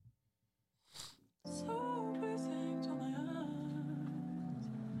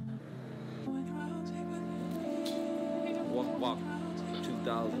Walk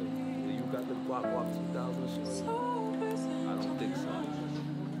 2000. Do you got the Walk 2000 shit? I don't think so.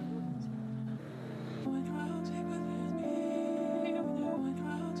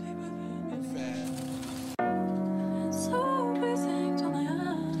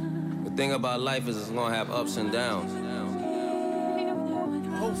 The thing about life is it's gonna have ups and downs.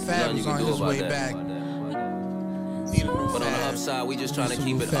 Hope Fab is on his way back. But on the upside, we just trying to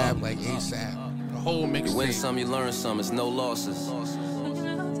keep it Fab up. like ASAP. The whole You win mixtape. some, you learn some. It's no losses.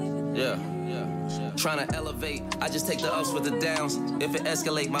 Yeah. Trying to elevate, I just take the ups with the downs. If it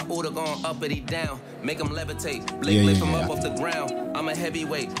escalate, my order gon' uppity down. Make them levitate, lift them up off the ground. I'm a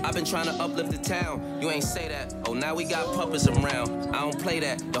heavyweight, I've been trying to uplift the town. You ain't say that, oh now we got puppets around. I don't play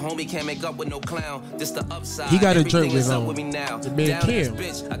that, the homie can't make up with no clown. This the upside, he got a everything drink is with up with me now. the man Down this Cam.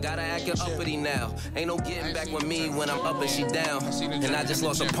 bitch, I gotta act it uppity now. Ain't no getting back with me when I'm up and she down. And I just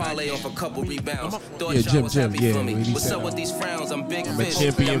lost a parlay off a couple rebounds. Thought y'all was happy for me. What's up with these frowns? I'm big fish.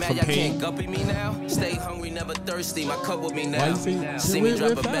 champion Y'all mad from y'all pain. can't guppy me now? Stay hungry, never thirsty. My cup with me Why now. you say- See me where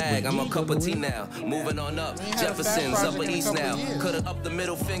drop a Fab bag. went? I'm a He cup ain't of tea gonna now. Moving on up. had a Fab Jefferson's up project a in a east couple now. of years. Could've up the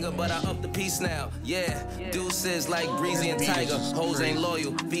middle finger, but I up the piece now. Yeah. Deuces like Breezy and Tiger. Hoes ain't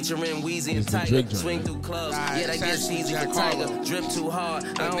loyal. Featuring Weezy and It's the Tiger. Drake joint. Swing through clubs. Nah, Yeah, that it's gets actually easy Jack for Tiger. Harlow. Drip too hard. I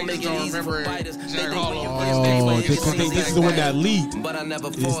don't niggas make it don't easy for remember fighters. They Jack think when you Harlow. play Oh, space, this is the one that leaked. but I never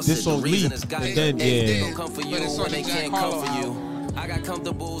It's force this it. song The reason leaked, is and guided. then, They yeah. gon' come for you But it's on when the they Jack can't come Harlow for you. album. I got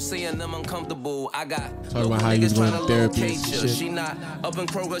comfortable seeing them uncomfortable. I got Talking about how he was going to therapy and locate ya. shit. She not up in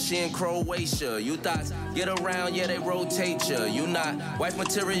Kroger, she in Croatia. You thoughts get around, yeah, they rotate ya. You not wife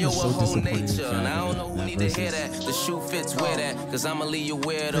material I'm so with whole disappointed in nature. And I don't know who that need to hear versus. that. The shoe fits wear that, cause I'ma leave you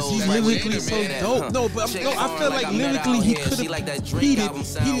weirdos. Cause he's like lyrically Jada so wear that, dope. huh? No, but Chick no, I foreign feel like I met lyrically out he here. could She like have that Drake beat it. album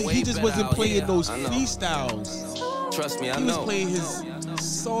sound way He just better wasn't out playing here. those I know. freestyles. Trust me, I He was know. playing his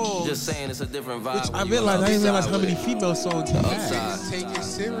songs. Just saying it's a different vibe. Which I when you realized, on I the didn't realize upside how many with it. female songs he The had. upside. Take it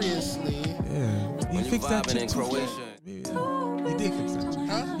seriously. Yeah, he When you fixed that vibing chip in too. Croatia. Yeah, he did fix that chip.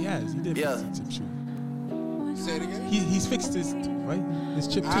 Huh? Yes, he did Yeah. fix the chip shoe. Say it again. He's fixed his right, his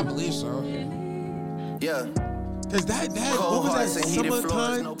chip I too. believe so. Yeah. Cause that Cold what was hearts that and heated floors,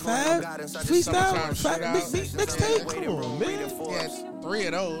 summertime no Fab God inside the freestyle summertime Fab shootout. mixtape? Come on, man. Yeah, 3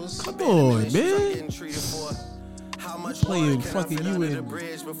 of those. Come on, man. Playing fucking you in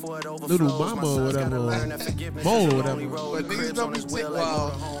Little Mama or whatever, Mo or whatever. But niggas don't be take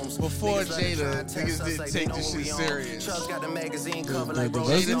before Jada, niggas didn't take this shit serious.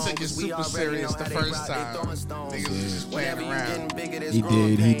 Jada took it super serious the first time. Niggas was just playing around.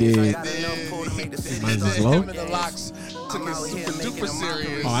 He did. Mine was low? Him and the Locks took it super duper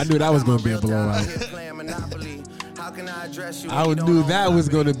serious. Oh, I knew that was gonna be a blowout. I knew that was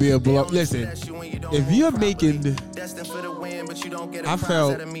gonna be a blowout. Listen, if you're making, I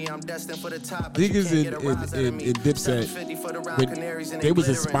felt niggas in Dipset, when they was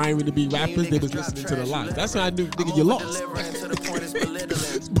aspiring to be rappers, they was listening to the Locks. That's when I knew, nigga, you lost.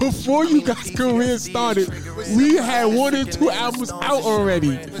 Before you guys' career started, we had 1 or 2 albums out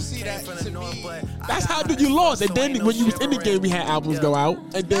already. But see, that to me, That's how did you lost. And then when you was in the game, we had albums go out.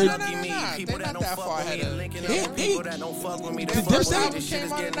 And then no. They're not that far ahead of the Dipset?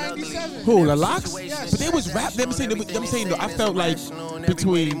 came out in 97. Who, the Locks? Yes. But they was rap. I'm saying though, I felt like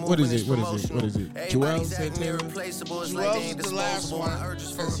between what is it? Joel Santana. Joel's the last one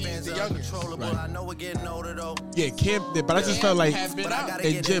because he's the youngest. Yeah, Cam. But I just felt like Have been out.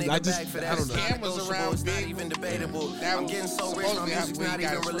 and Jim. I don't know. Cam was around big. That was supposedly how we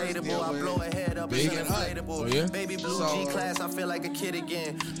got his first deal with Big? Oh yeah. Baby blue So- G class, I feel like a kid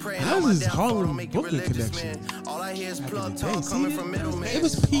again. Praying How's on my this downfall, Harlem don't make you Brooklyn religious, connection? man. All I hear is Back in plug the day, talk see coming it? from middlemen. It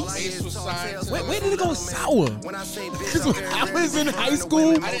was peace. Ace was signed to Where did it go sour? When I say bitch, Because I'm when very I was in rich. high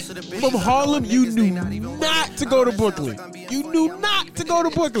school, from Harlem, you knew not to go to Brooklyn. You knew not to go to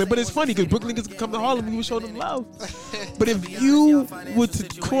Brooklyn. But it's funny because Brooklyn niggas come to Harlem and you would show them love. But if you were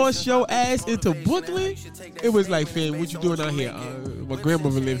to cross your ass into Brooklyn, it was like, fam, what you doing out here? My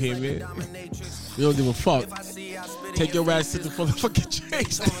grandmother live here, man. We don't give a fuck. Take your ass to the fucking train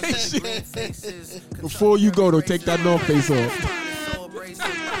station. Before you go, though, take that North Face off.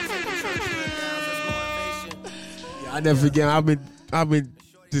 I never forget. I've been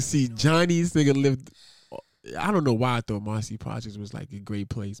to see Johnny's nigga lived. I don't know why I thought Marcy Projects was like a great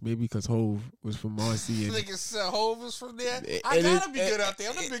place. Maybe because Hove was from Marcy. And Niggas said Hove was from there. I And gotta it- be good out there.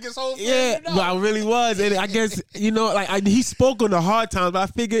 I'm the biggest Hove fan. yeah, you know. but I really was. And I guess, he spoke on the hard times, but I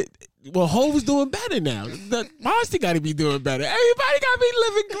figured, well, Hove was doing better now. Marcy got to be doing better. Everybody got to be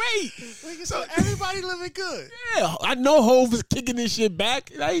living great. So everybody living good. Yeah, I know Hove was kicking this shit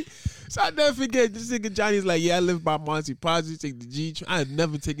back. Like, So I never forget. This nigga Johnny's like, yeah, I live by Monty Project, take the G train. I had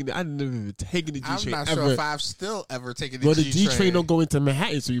never even taken the G train. I'm not ever. sure if I've still ever taken the Well, G the train. G train don't go into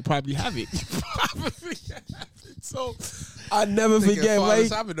Manhattan, so you probably have it. So I never forget, right?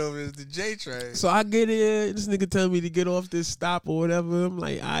 I've been over is the J train. So I get in, this nigga tell me to get off this stop or whatever. I'm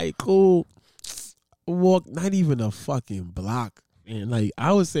like, all right, cool. Walk not even a fucking block. And like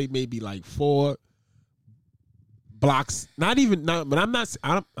I would say maybe like 4 blocks. But I'm not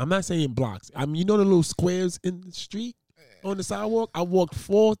saying blocks. I mean, you know the little squares in the street on the sidewalk? I walked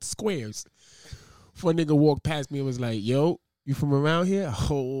 4 squares. For a nigga walked past me and was like, yo, you from around here?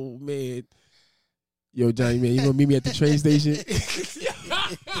 Oh man. Yo, Johnny, man, you gonna meet me at the train station?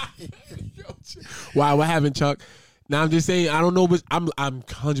 Wow, what happened, Chuck? Now I'm just saying, I don't know, but I'm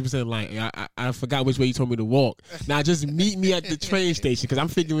 100% lying. I forgot which way you told me to walk. Now just meet me at the train station because I'm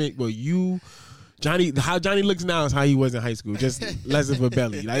figuring, well, how Johnny looks now is how he was in high school, just less of a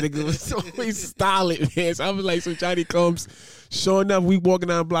belly. Like it was always stolid, man. So I was like, so Johnny comes, sure enough, we walking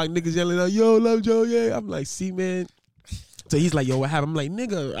down the block, niggas yelling out, yo, love Joe, yeah. I'm like, see, man. So he's like, yo, what happened? I'm like,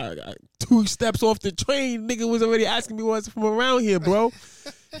 nigga, I 2 steps off the train, nigga was already asking me what's from around here, bro.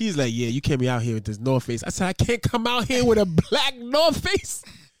 He's like, yeah, you can't be out here with this North Face. I said, I can't come out here with a black North Face.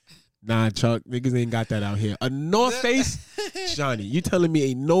 Nah, Chuck, niggas ain't got that out here. A North Face? Johnny, you telling me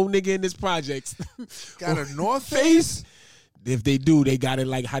ain't no nigga in this project got a North Face? If they do, they got it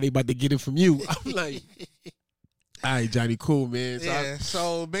like how they about to get it from you. I'm like, all right, Johnny, cool, man. So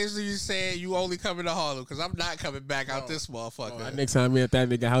so basically you saying you only coming to Harlem because I'm not coming back out this motherfucker. Next time I'm at that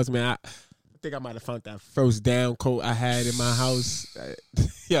nigga house, man, I think I might have found that first down coat I had in my house.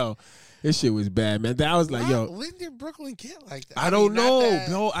 Yo, this shit was bad, man. I was like, yo. When did Brooklyn get like that? I don't know,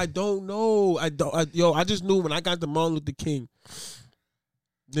 bro. I don't know. I just knew when I got to Martin Luther King,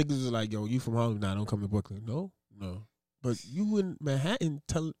 niggas was like, yo, you from Harlem? Nah, don't come to Brooklyn. No. But you in Manhattan,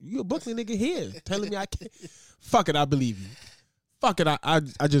 you a Brooklyn nigga here, telling me I can't. Fuck it, I believe you. Fuck it, I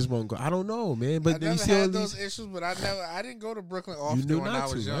just won't go. I don't know, man. But I never had those issues, but I didn't go to Brooklyn often when I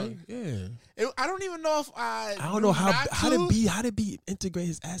was young. Right? Yeah. I don't even know if I don't know how to be integrate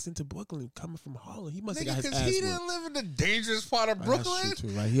his ass into Brooklyn coming from Harlem. He must have got his ass because he didn't live in the dangerous part of Brooklyn. That's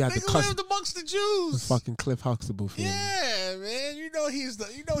true too, right? He had Nigga lived amongst the Jews. The fucking Cliff Huxtable family. Yeah, man. You know he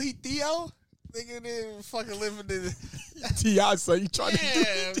Theo. Nigga didn't fucking live in the T.I. son, you trying to do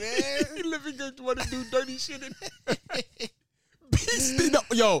man. He living good, want to do dirty shit in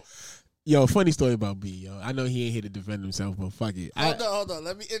Yo, funny story about B, yo. I know he ain't here to defend himself, but fuck it. Hold on.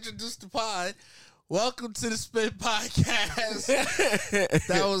 Let me introduce the pod. Welcome to the Spin Podcast.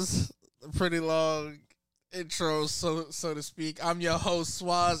 That was a pretty long intro, so to speak. I'm your host,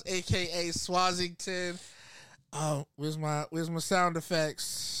 Swaz, aka Swazington. Where's my sound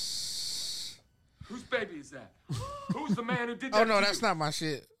effects? Whose baby is that? Who's the man who did that? Oh no, that's not my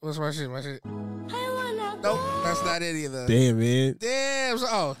shit. What's my shit? Nope, that's not it either. Damn, man. Damn.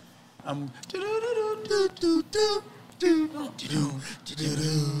 So, You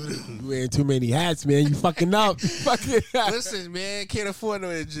wearing too many hats, man. You fucking up. Listen, man, can't afford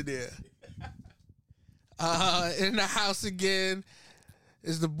no engineer. In the house again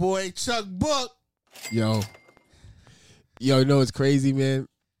is the boy Chuck Book. Yo, you know what's crazy, man?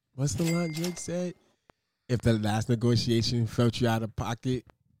 What's the line Drake said? If the last negotiation felt you out of pocket,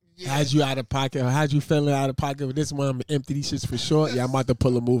 had you out of pocket, or had you feeling out of pocket with this one, I'm gonna empty these shits for sure. Yeah, I'm about to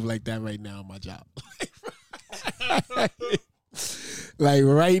pull a move like that right now on my job. Like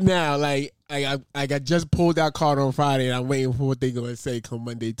right now, like I just pulled that card on Friday and I'm waiting for what they gonna say come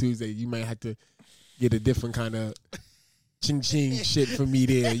Monday, Tuesday. You might have to get a different kind of ching shit from me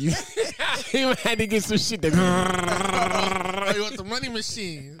there. You had to get some shit that You want the money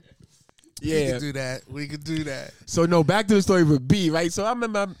machine? Yeah, we could do that. So no, back to the story with B, right? So I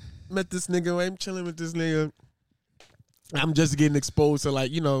remember I met this nigga, right? I'm chilling with this nigga. I'm just getting exposed to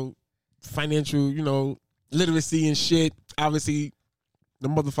like, financial, literacy and shit. Obviously, the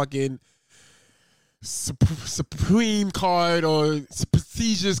motherfucking Supreme card or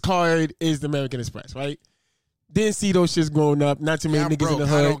prestigious card is the American Express, right? Didn't see those shits growing up. Not too many niggas in the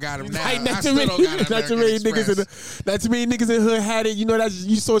hood. I don't got them now. Right, not too many niggas in the hood had it. You know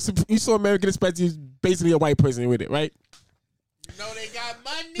you saw American Express. You're basically a white person with it, right? You know they got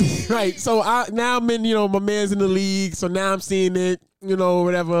money, right? So now I'm in. My man's in the league. So now I'm seeing it.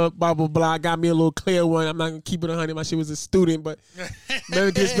 Whatever. Blah blah blah. Got me a little clear one. I'm not gonna keep it 100. My shit was a student, but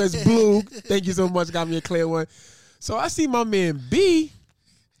American Express blue. Thank you so much. Got me a clear one. So I see my man B.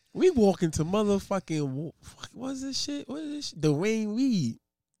 We walk into motherfucking, what is this shit? What is this shit? Dwayne Reed.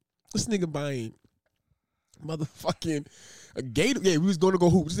 This nigga buying motherfucking a Gatorade. Yeah, we was going to go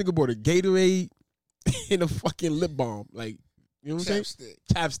hoop. This nigga bought a Gatorade and a fucking lip balm. Like, You know what I'm saying?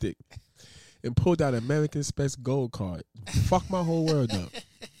 Chapstick. And pulled out American Express Gold card. Fuck my whole world up.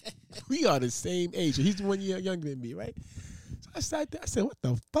 We are the same age. He's 1 year younger than me, right? So I sat there. I said, what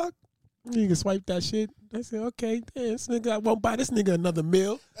the fuck? You can swipe that shit. I said, okay, damn, this nigga, I won't buy this nigga another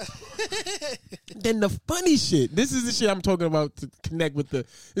meal. Then the funny shit. This is the shit I'm talking about to connect with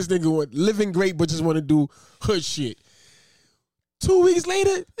this nigga living great but just want to do hood shit. 2 weeks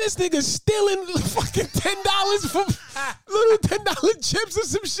later, this nigga stealing fucking $10 from little $10 chips or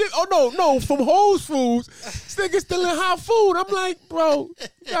some shit. Oh no, from Whole Foods. This nigga stealing hot food. I'm like, bro,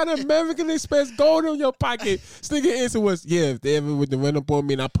 you got American Express Gold in your pocket. This nigga answer was, yeah, if they ever would run up on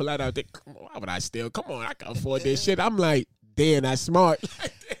me and I pull out, I think, come on, why would I steal? Come on, I can afford this shit. I'm like, damn, that's smart.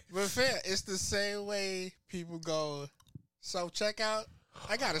 But fair, it's the same way people go self-checkout.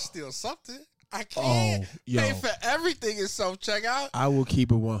 I gotta steal something. I can't pay for everything in self-checkout. I will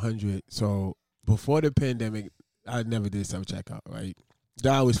keep it 100. So before the pandemic, I never did self-checkout, right?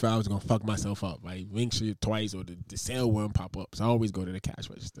 I always felt I was going to fuck myself up, right? Ring shit twice or the sale wouldn't pop up. So I always go to the cash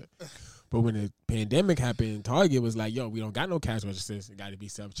register. But when the pandemic happened, Target was like, yo, we don't got no cash registers. It got to be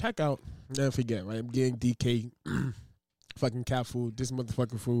self-checkout. Never forget, right? I'm getting DK fucking cat food. This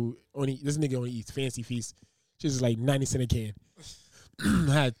motherfucking food. This nigga only eats Fancy Feast. Shit's like 90 cents a can.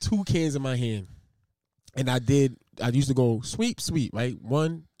 I had 2 cans in my hand. And I used to go sweep, right?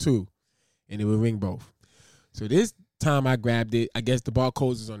 1, 2. And it would ring both. So this time I grabbed it. I guess the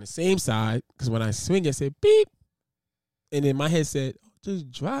barcodes was on the same side. Because when I swing, it said beep. And then my head said, just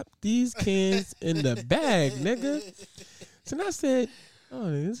drop these cans in the bag, nigga. So then I said,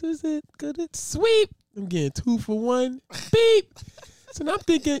 oh, this is it. Good. Sweep. I'm getting 2 for 1. Beep. So now I'm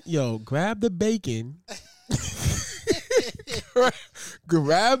thinking, yo, grab the bacon.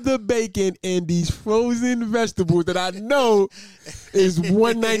 Grab the bacon and these frozen vegetables that I know is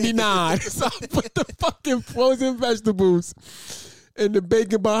 $1.99. So I put the fucking frozen vegetables and the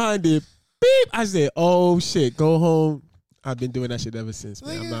bacon behind it. Beep. I said, oh shit, go home. I've been doing that shit ever since,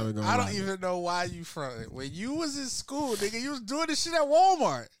 man. Nigga, I'm not even gonna lie. I don't even know why you fronted. When you was in school, nigga, you was doing this shit at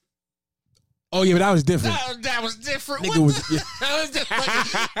Walmart. Oh yeah, but that was different. That was different. Nigga was, yeah. That was different.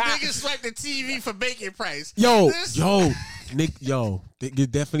 Nigga swiped the TV for bacon price. Nick, they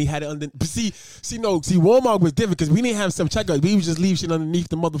definitely had it under. But see, Walmart was different because we didn't have self-checkout. We would just leave shit underneath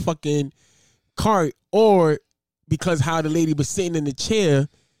the motherfucking cart, or because how the lady was sitting in the chair,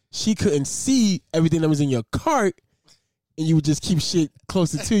 she couldn't see everything that was in your cart, and you would just keep shit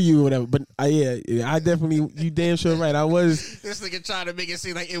closer to you or whatever. But yeah, I definitely, you damn sure right. I was. This nigga trying to make it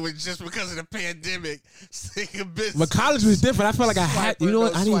seem like it was just because of the pandemic. But college was different. I felt like I had, you know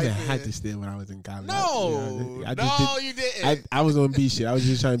what? I didn't even have to steal when I was in college. You didn't. I was on B shit. I was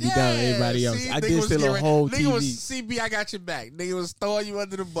just trying to be down with everybody else. I did steal a whole TV. Nigga was CB, I got your back. Nigga was throwing you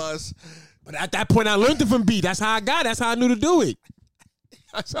under the bus. But at that point, I learned it from B. That's how I got it. That's how I knew to do it.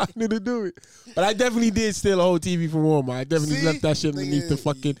 That's how I knew to do it. But I definitely did steal a whole TV from Walmart. I definitely left that shit underneath the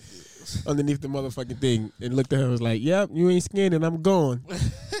motherfucking thing and looked at her and was like, yep, you ain't scanning, I'm gone.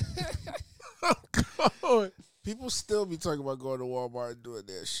 I'm gone. People still be talking about going to Walmart and doing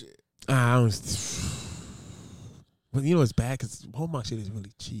that shit. But you know it's bad because Walmart shit is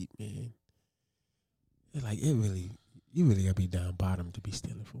really cheap, man. You really gotta be down bottom to be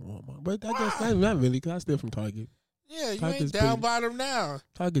stealing from Walmart. But I guess not really, because I steal from Target. Yeah, you ain't down bottom now.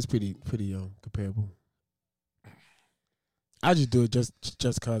 Target's pretty comparable. I just do it just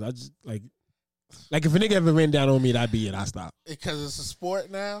cause I just like if a nigga ever ran down on me, that'd be it. I stop. Because it's a sport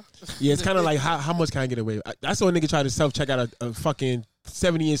now. Yeah, it's kind of like how much can I get away with? I saw a nigga try to self-check out a fucking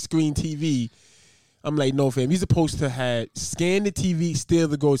 70-inch screen TV. I'm like, no, fam. You're supposed to scan the TV, steal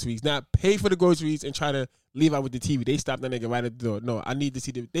the groceries, not pay for the groceries and try to leave out with the TV. They stopped that nigga right at the door. No, I need to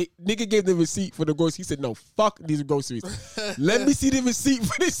see nigga gave the receipt for the groceries. He said, no, fuck these groceries. Let me see the receipt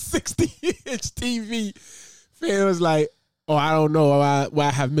for this 60-inch TV. Fam was like, oh, I don't know why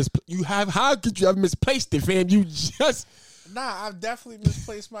I have how could you have misplaced it, fam? You just... Nah, I've definitely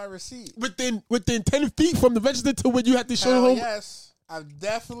misplaced my receipt. Within 10 feet from the register to when you have to show home? Yes, I've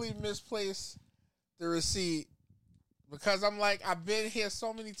definitely misplaced the receipt because I'm like, I've been here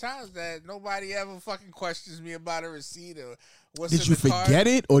so many times that nobody ever fucking questions me about a receipt or what's in the card. Did you forget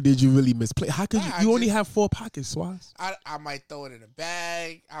it or did you really misplace? How could you only have 4 pockets, Swaz? I might throw it in a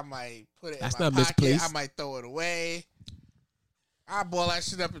bag. I might put it That's in my not pocket. Misplaced. I might throw it away. I ball that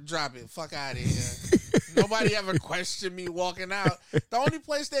shit up and drop it. Fuck out of here. Nobody ever questioned me walking out. The only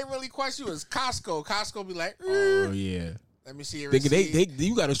place they really question you is Costco. Costco be like, oh yeah. Let me see your receipt.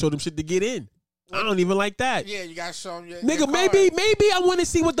 You got to show them shit to get in. I don't even like that. Yeah, you gotta show them your nigga. Your maybe I want to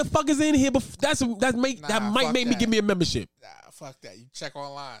see what the fuck is in here, but that might make me give me a membership. Nah, fuck that. You check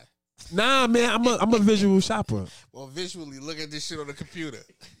online. Nah, man, I'm a visual shopper. Well, visually, look at this shit on the computer.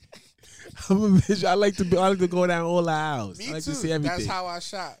 I'm a visual. I like to go down all the aisles. Me I like too. to see everything. That's how I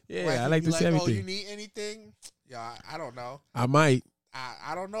shop. Yeah, like, I like to see everything. Oh, you need anything? Yeah, I don't know. I might.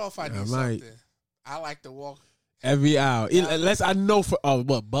 I don't know if I need might. something. I like to walk every aisle. Unless I know for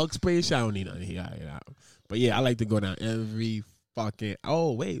what bug spray shit, I don't need nothing here. But yeah, I like to go down every fucking.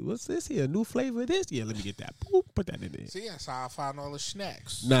 Oh wait, what's this here? A new flavor of this? Yeah, let me get that. Boop, put that in there. See, that's how I find all the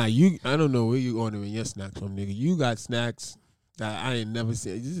snacks. Nah, I don't know where you ordering your snacks from, nigga. You got snacks that I ain't never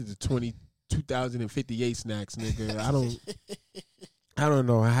seen. This is the 2058 snacks, nigga. I don't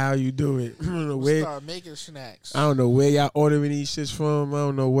know how you do it. I don't know where. Start making snacks. I don't know where y'all ordering these shits from. I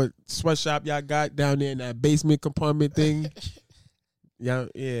don't know what sweatshop y'all got down there in that basement compartment thing. Yeah,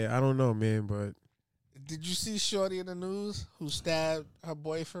 I don't know, man. But did you see Shorty in the news who stabbed her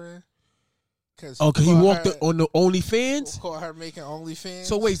boyfriend? Cause he walked on the OnlyFans. Caught her making OnlyFans.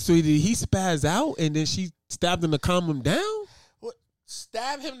 So wait, so did he spaz out and then she stabbed him to calm him down? What?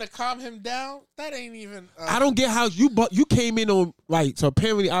 Stab him to calm him down? That ain't even. I don't get how you came in on right. So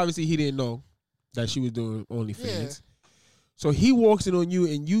apparently, obviously, he didn't know that she was doing OnlyFans. Yeah. So he walks in on you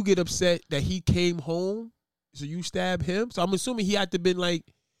and you get upset that he came home. So you stab him. So I'm assuming he had to been like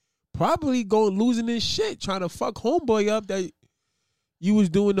probably losing his shit trying to fuck homeboy up that you was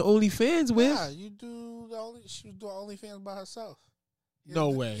doing the OnlyFans with. Yeah, she was doing OnlyFans by herself.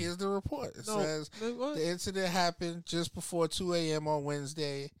 Way. Here's the report. It says the incident happened just before 2 a.m. on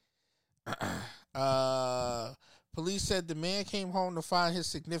Wednesday. Police said the man came home to find his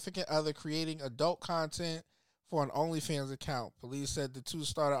significant other creating adult content for an OnlyFans account. Police said the two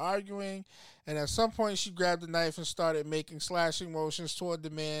started arguing, and at some point she grabbed a knife and started making slashing motions toward the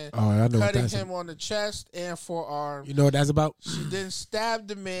man, cutting him on the chest and forearm. You know what that's about? She then stabbed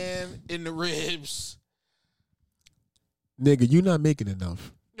the man in the ribs. Nigga, you not making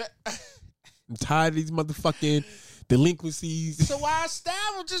enough. I'm tired of these motherfucking delinquencies. So why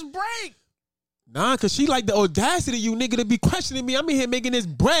stab him? Just break. Nah, cause she like the audacity of you nigga to be questioning me. I'm in here making this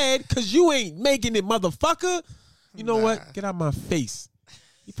bread cause you ain't making it, motherfucker. You know what? Get out my face.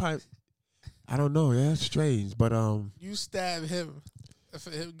 He probably, I don't know. Yeah, that's strange, but you stab him for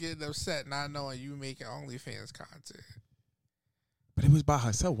him getting upset, not knowing you making OnlyFans content. But it was by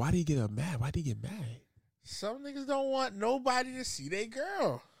herself. Why did he get her mad? Why did he get mad? Some niggas don't want nobody to see their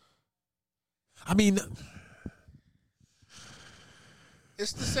girl. I mean,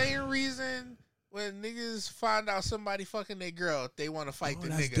 it's the same reason when niggas find out somebody fucking their girl, they want to fight the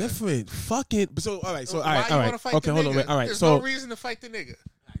that's nigga. Different. Fucking. So all right. So all why right. you All wanna right. fight Okay. the Hold on. nigga? Wait. All right. There's So no reason to fight the nigga.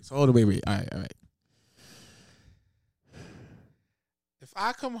 So hold on. Wait. All right. If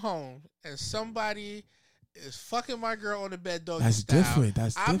I come home and somebody is fucking my girl on the bed, doggy That's style, different.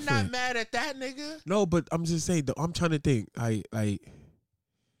 That's I'm different. not mad at that nigga. No, but I'm just saying. Though, I'm trying to think. I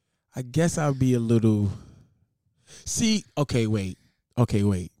guess I'll be a little. See. Okay. Wait.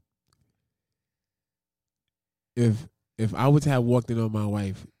 If I would have walked in on my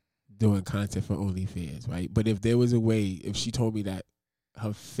wife doing content for OnlyFans, right? But if there was a way, if she told me that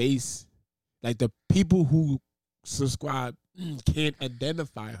her face, like the people who subscribe can't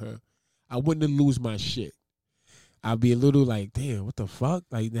identify her, I wouldn't lose my shit. I'd be a little like, damn, what the fuck?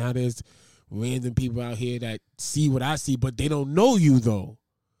 Like now there's random people out here that see what I see, but they don't know you though.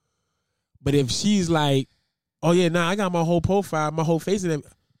 But if she's like, oh yeah, I got my whole profile, my whole face in it.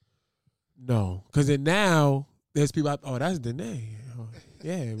 No, because then now there's people out, oh, that's Danae. Oh,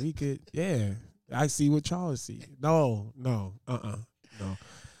 yeah, we could, yeah. I see what Charles see. No.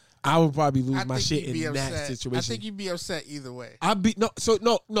 I would probably lose my shit in that situation. I think you'd be upset either way.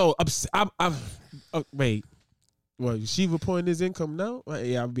 Wait. Well, she reporting his income now? Well,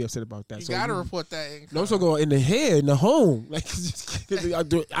 yeah, I'll be upset about that. You gotta report that income. No, so go in the hair, in the home. Like,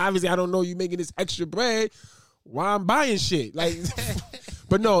 obviously, I don't know you making this extra bread. Why I'm buying shit? Like,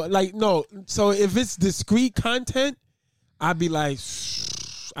 but no. So if it's discreet content, I'd be like,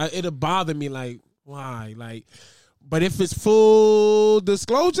 it'll bother me. Like, why? Like, but if it's full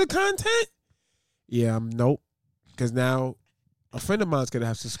disclosure content, yeah, nope. Because now a friend of mine's gonna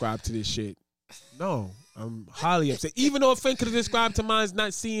have to subscribe to this shit. No. I'm highly upset. Even though a friend could have subscribed to mine's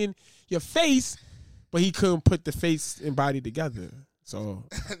not seeing your face, but he couldn't put the face and body together. So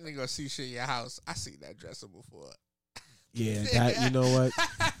they gonna see shit in your house. I seen that dresser before. Yeah, that, you know what?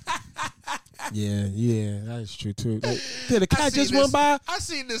 Yeah, that's true too. Like, did a cat just run by? I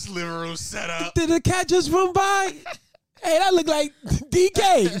seen this living room set up. Did a cat just run by? Hey, that look like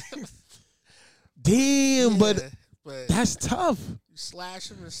DK. Damn, but that's tough. You slash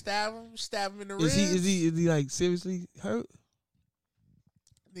him and stab him in the ribs. Is he like seriously hurt?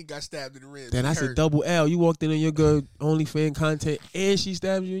 Nigga got stabbed in the ribs. Then that's a double L. You walked in on your good OnlyFans content and she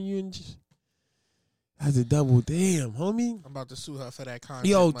stabbed you and you and just, that's a double damn, homie. I'm about to sue her for that content.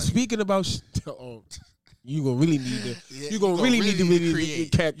 Yo, money. speaking about you gonna really need to Yeah, you gonna really need to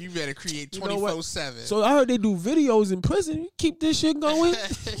create. cap. You better create 24/7. So I heard they do videos in prison. You keep this shit going.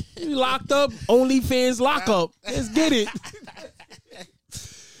 You locked up, OnlyFans lockup. Let's get it.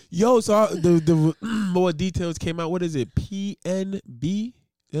 Yo, so the more details came out. What is it? P&B?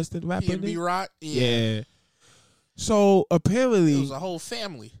 That's the rapper P&B name? Rock? Yeah. So apparently, it was a whole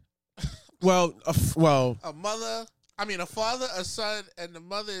family. well, a father, a son, and the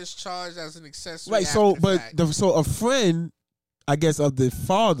mother is charged as an accessory. right. So, so a friend, I guess, of the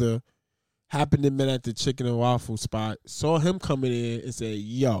father happened to meet at the chicken and waffle spot, saw him coming in and said,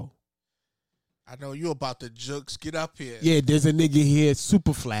 "Yo, I know you about the jokes. Get up here." yeah, there's a nigga here,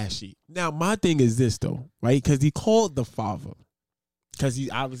 super flashy." Now, my thing is this though, right? Because he called the father, because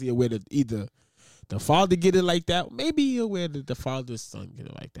he's obviously aware that either the father get it like that, maybe he's aware that the father's son get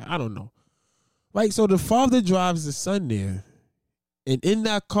it like that. I don't know. Right, so the father drives the son there, and in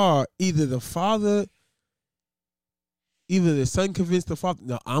that car, either the son convinced the father,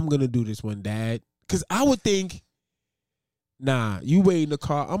 "No, I'm gonna do this one, Dad," because I would think, "Nah, you wait in the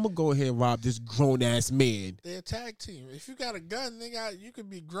car. I'm gonna go ahead and rob this grown ass man." They're a tag team. If you got a gun, you could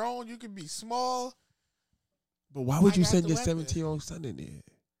be grown, you could be small. But why would you send your weapon. 17-year-old son in there?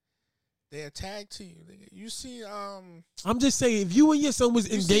 They're a tag team. Nigga. You see, I'm just saying, if you and your son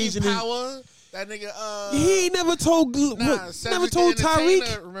was engaging in Power, that nigga, he ain't never told never told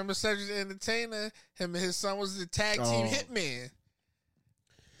Tyreek. Remember Cedric the Entertainer? Him and his son was the tag team hitman.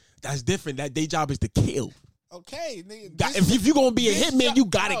 That's different. That day job is to kill. Okay, nigga. If you gonna be a hitman, you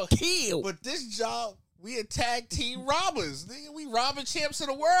gotta kill. But this job, we a tag team robbers. Nigga, we robbing champs of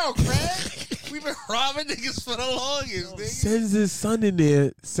the world, Craig. We've been robbing niggas for the longest, nigga. Sends his son in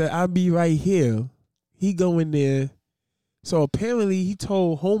there, said, "I'll be right here." He go in there. So apparently he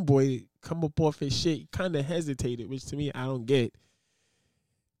told homeboy come up off his shit. He kind of hesitated, which to me I don't get.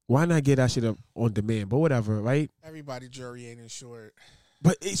 Why not get that shit up on demand? But whatever, right? Everybody jury ain't insured.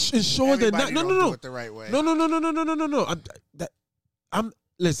 But it's sure that Everybody no. do it the right way. No. I'm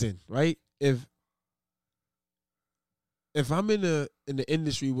listen, right? If I'm in the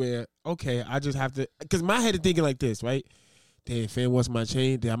industry where, okay, I just have to, because my head is thinking like this, right? Damn, fan wants my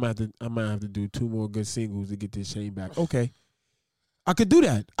chain. Then I might have to do 2 more good singles to get this chain back. Okay, I could do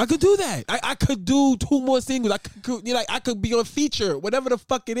that. I could do 2 more singles. I could be on feature, whatever the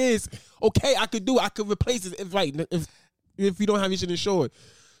fuck it is. Okay, I could do. I could replace it if you don't have your shit insured.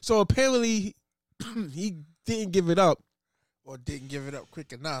 So apparently he didn't give it up, or didn't give it up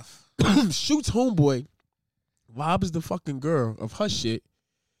quick enough. Shoots homeboy, robs the fucking girl of her shit,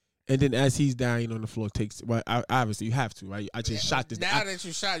 and then as he's dying on the floor, takes. Well, obviously you have to, right? I just shot this. Now that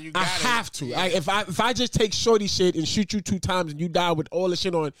you shot, you got it. I have to. Yeah. If I just take shorty shit and shoot you 2 times and you die with all the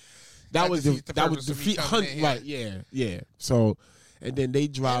shit on, that would defeat hunt. Right? Yeah. So, and then they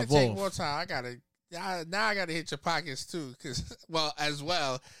drive take off. More time. Now I gotta hit your pockets too, because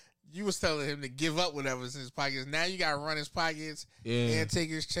you was telling him to give up whatever's in his pockets. Now you gotta run his pockets and take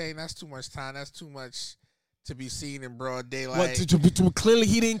his chain. That's too much time. That's too much to be seen in broad daylight. Clearly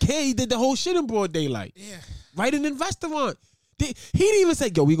he didn't care. He did the whole shit in broad daylight. Yeah. Right in the restaurant. He didn't even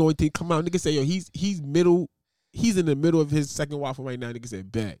say, "Yo, we going to come out." Nigga say, "Yo, he's in the middle of his second waffle right now." Nigga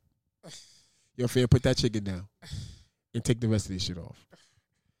said, "Bet." Yo, fam, put that chicken down and take the rest of this shit off.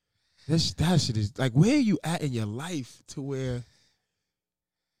 That shit is like, where are you at in your life to where?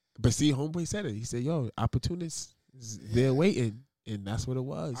 But see, homeboy said it. He said, "Yo, opportunists they're waiting," and that's what it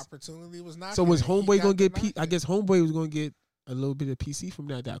was. Opportunity was not. So was homeboy gonna get? I guess homeboy was gonna get a little bit of PC from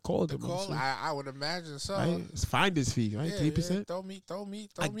that. That called him. I would imagine so. Right? It's finder's fee, right? 3%. Yeah, throw me.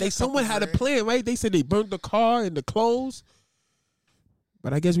 Like someone had a plan, right? They said they burnt the car and the clothes.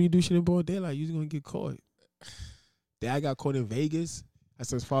 But I guess when you do shit in broad daylight, you're gonna get caught. Dad got caught in Vegas.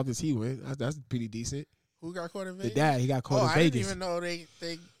 That's as far as he went. That's pretty decent. Who got caught in Vegas? The dad, he got caught in Vegas. I didn't even know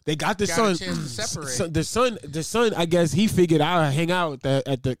they got the son. A chance to separate. The son. I guess he figured I'll hang out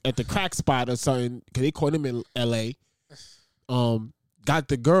at the crack spot or something because they caught him in L.A. Got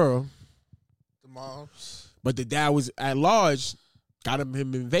the girl, the mom, but the dad was at large. Got him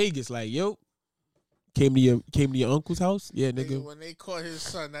in Vegas. Like, yo, came to your uncle's house. Yeah, nigga. When they caught his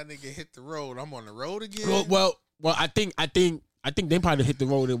son, that nigga hit the road. I'm on the road again. Well. I think they probably hit the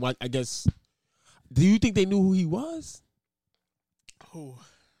road and I guess. Do you think they knew who he was? Who?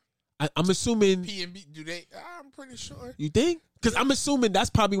 I'm assuming. P&B, do they? I'm pretty sure. You think? Because I'm assuming that's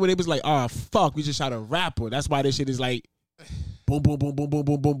probably when it was like, "Oh fuck, we just shot a rapper." That's why this shit is like, boom, boom, boom, boom, boom,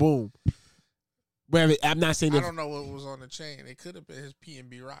 boom, boom, boom. Where I'm not saying I don't know what was on the chain. It could have been his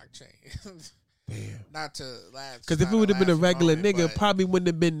P&B Rock chain. Damn. Not to laugh. Because if it would have been a regular moment, nigga, it probably wouldn't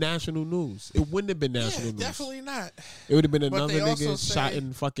have been national news. It wouldn't have been national news. Definitely not. It would have been But another they also nigga shot in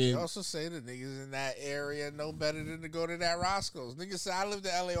They fucking. also say the niggas in that area know better than to go to that Roscoe's. Niggas say I lived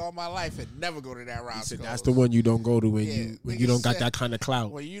in LA all my life and never go to that Roscoe's. That's the one you don't go to when Yeah, you don't got said- that kind of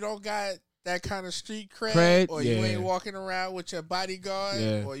clout. When you don't got that kind of street cred, or you yeah. ain't walking around with your bodyguard,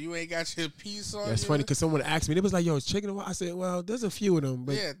 Yeah. or you ain't got your piece on. That's you. funny because someone asked me. They was like, "Yo, is chicken?" I said, "Well, there's a few of them,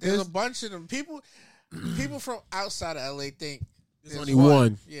 but Yeah, there's a bunch of them. People from outside of LA think there's only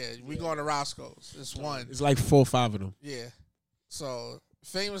one. Yeah, we going to Roscoe's. It's one. It's like 4 or 5 of them. Yeah. So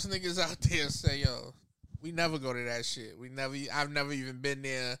famous niggas out there say, yo, we never go to that shit. I've never even been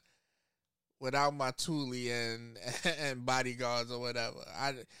there without my Thule and bodyguards or whatever.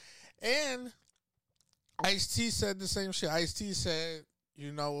 And Ice-T said the same shit. Ice-T said,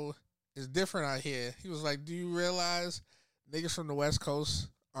 you know, it's different out here. He was like, do you realize niggas from the West Coast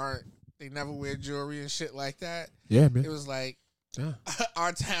they never wear jewelry and shit like that? Yeah, man. It was like, Yeah.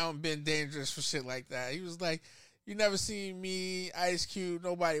 our town been dangerous for shit like that. He was like, you never seen me, Ice Cube,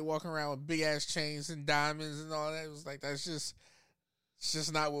 nobody walking around with big ass chains and diamonds and all that. It was like, it's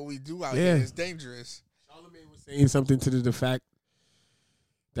just not what we do out here. It's dangerous. Charlamagne was saying something to the fact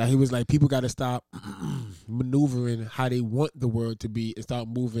that he was like, people got to stop maneuvering how they want the world to be and start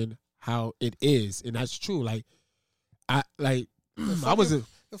moving how it is, and that's true. Like, the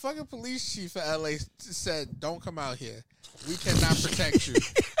fucking police chief of LA said, "Don't come out here. We cannot protect you."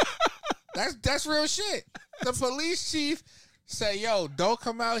 That's real shit. The police chief said, "Yo, don't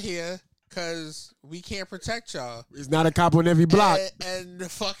come out here because we can't protect y'all." It's not a cop on every block. And the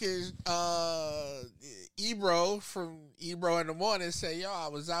fucking Ebro from Ebro in the Morning said, "Yo, I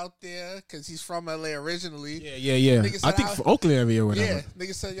was out there because he's from LA originally." Yeah. Nigga said I think from Oakland area or whatever. Yeah,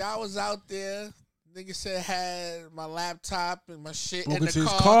 nigga said, "Yo, I was out there." Nigga said had my laptop and my shit Broke in the into his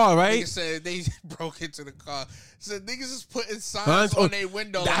car. car, right? Nigga said they broke into the car. Said niggas is putting signs on their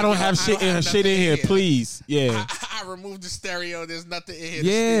window. I don't have shit in here, please. Yeah. I removed the stereo. There's nothing in here.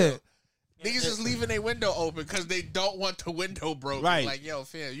 Yeah. To steal. Niggas is leaving their window open because they don't want the window broken. Right. Like, yo,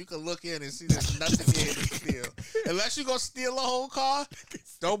 fam, you can look in and see there's nothing in here to steal. Unless you gonna steal a whole car,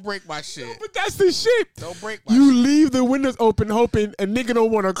 don't break my shit. But that's the shit. Don't break my You shit. leave the windows open hoping a nigga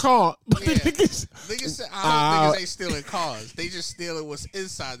don't want a car. But Yeah. the niggas Niggas niggas ain't stealing cars. They just stealing what's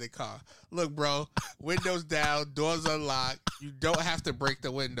inside the car. Look, bro, windows down, doors unlocked. You don't have to break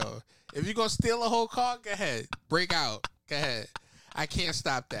the window. If you gonna steal a whole car, go ahead. Break out. Go ahead. I can't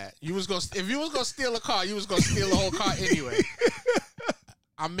stop that. If you was gonna steal a car, you was gonna steal a whole car anyway.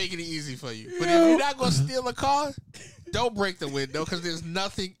 I'm making it easy for you. But if you're not gonna steal a car, don't break the window because there's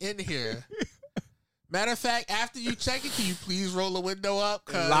nothing in here. Matter of fact, after you check it, can you please roll the window up?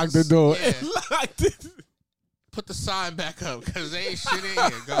 lock the door. Yeah, Lock the put the sign back up because there ain't shit in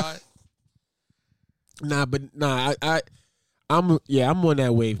here, God. I'm on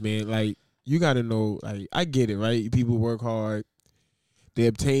that wave, man. Like, you gotta know, like, I get it, right? People work hard. They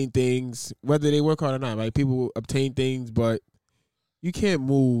obtain things, whether they work hard or not, right? People obtain things, but you can't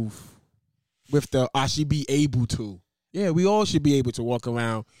move with I should be able to. Yeah, we all should be able to walk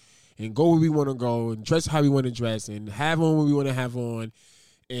around and go where we want to go and dress how we want to dress and have on what we want to have on.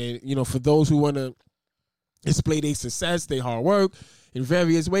 And, you know, for those who want to display their success, their hard work in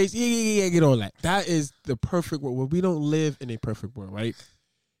various ways, yeah, get all that. That is the perfect world. Well, we don't live in a perfect world, right?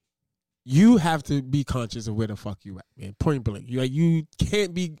 You have to be conscious of where the fuck you at, man. Point blank. You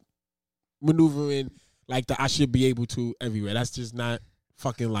can't be maneuvering like I should be able to everywhere. That's just not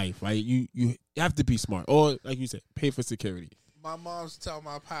fucking life, right? You have to be smart. Or, like you said, pay for security. My mom's telling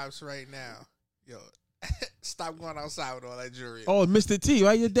my pops right now, yo, stop going outside with all that jewelry. Oh, Mr. T,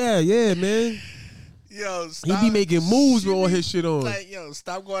 right? Your dad, yeah, man. Yo, stop. He be making moves with all his shit on. Like, yo,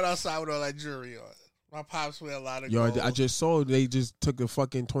 stop going outside with all that jewelry on. My pops wear a lot of Yo, gold. I just saw they just took a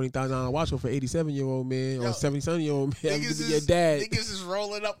fucking $20,000 watch off for 87-year-old man or 77-year-old man. Your dad. Niggas is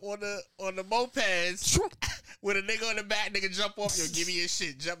rolling up on the mopeds with a nigga on the back. Nigga jump off. Yo, give me your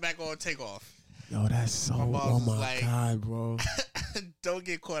shit. Jump back on. Take off. Yo, that's so. My Oh mom's my like, god, bro. Don't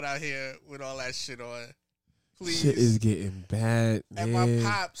get caught out here with all that shit on. Please. Shit is getting bad, And man. my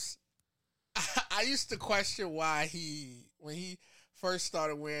pops, I used to question why when he first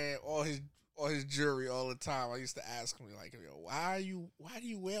started wearing all his jewelry all the time, I used to ask him, like, yo, why do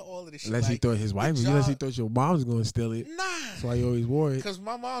you wear all of this shit? Unless he thought his wife was, unless he thought your mom was gonna steal it. Nah. That's why he always wore it. Because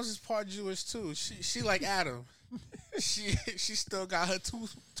my mom's is part Jewish too. She like Adam. she still got her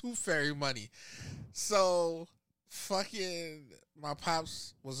tooth fairy money. So fucking my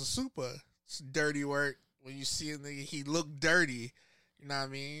pops was a super. It's dirty work. When you see a nigga, he looked dirty. You know what I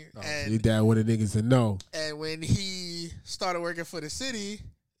mean? Oh, and your dad wanted niggas to know. And when he started working for the city,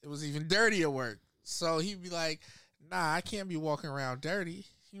 it was even dirtier work. So he'd be like, nah, I can't be walking around dirty.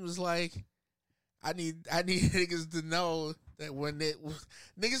 He was like, I need niggas to know that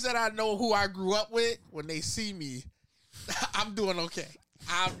niggas that I know who I grew up with, when they see me, I'm doing okay.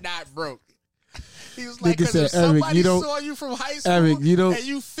 I'm not broke. He was like, because if somebody saw you from high school and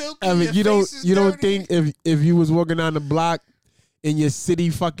you filthy, Eric, you don't think if you was walking down the block in your city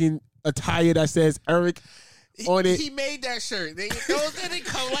fucking attire that says Eric on it. He made that shirt. Those didn't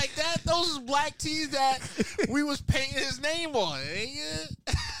come like that. Those was black tees that we was painting his name on.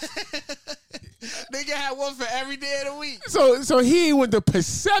 Nigga had one for every day of the week. So he ain't want the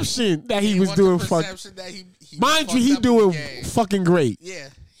perception that he was doing fucking. Mind you, he doing fucking great. Yeah.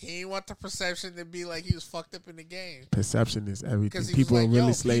 He ain't want the perception to be like he was fucked up in the game. Perception is everything. People are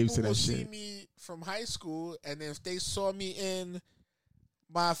really slaves to that shit. People will see me from high school, and if they saw me in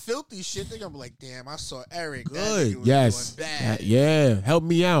my filthy shit, they're gonna be like, "Damn, I saw Eric. Good, that nigga was yes, doing bad. Yeah. Help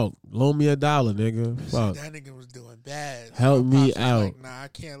me out. Loan me $1, nigga. Fuck. That nigga was doing bad. Help me out. Like, nah, I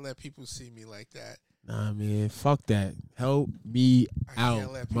can't let people see me like that. Nah, man, fuck that. Help me out,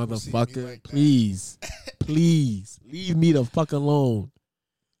 motherfucker. Like please, please, leave me the fuck alone.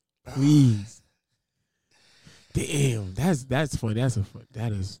 Please. Damn, that's funny.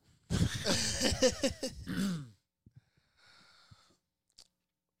 That is.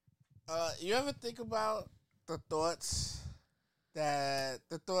 You ever think about the thoughts? Damn,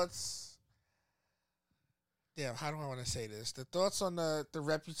 how do I want to say this? The thoughts on the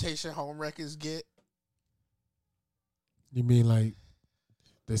reputation homewreckers get. You mean like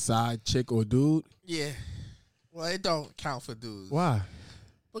the side chick or dude? Yeah. Well, it don't count for dudes. Why?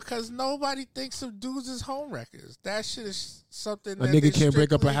 Because nobody thinks of dudes as homewreckers. That shit is something a that nigga can't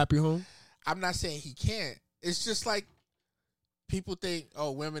break up a happy home? I'm not saying he can't. It's just like people think,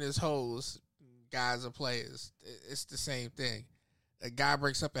 oh, women is hoes, guys are players. It's the same thing. A guy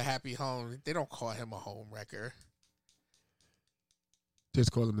breaks up a happy home, they don't call him a homewrecker.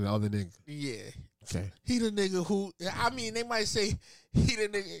 Just call him the other nigga. Yeah. Okay. He the nigga who, I mean, they might say he the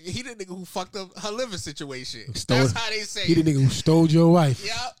nigga who fucked up her living situation. That's how they say he the nigga who stole your wife.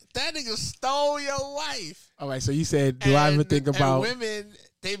 Yeah, that nigga stole your wife. All right, so you said, do I ever think about women?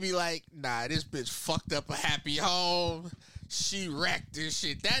 They be like, nah, this bitch fucked up a happy home. She wrecked this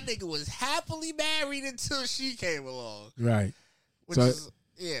shit. That nigga was happily married until she came along. Right.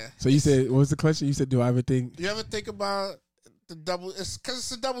 Yeah. So you said, what was the question? You said, do I ever think? You ever think about the double? It's because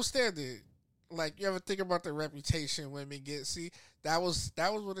it's a double standard. Like, you ever think about the reputation women get? See, that was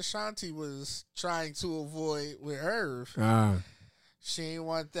what Ashanti was trying to avoid with Irv. She ain't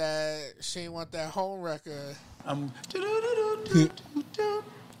want that. She ain't want that home wrecker. She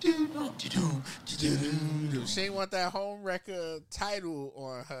ain't want that home wrecker title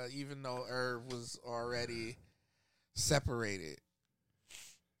on her, even though Irv was already separated.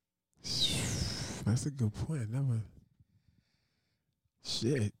 That's a good point. Never.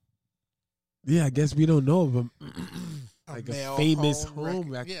 Shit. Yeah, I guess we don't know of him. Like a famous home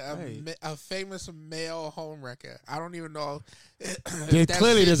wrecker. Yeah, a famous male home wrecker. I don't even know.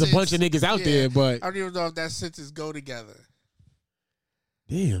 Clearly, there's a bunch of niggas out there, but I don't even know if that sentences go together.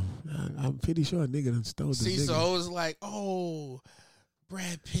 Damn, I'm pretty sure a nigga done stole this nigga. So it was like, oh,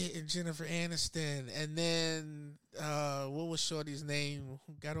 Brad Pitt and Jennifer Aniston, and then what was Shorty's name?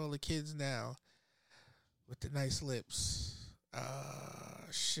 Who got all the kids now with the nice lips?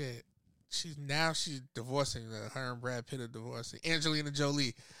 Shit. She's divorcing. Her and Brad Pitt are divorcing. Angelina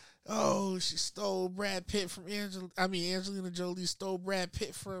Jolie. Oh, she stole Brad Pitt from Angelina Jolie stole Brad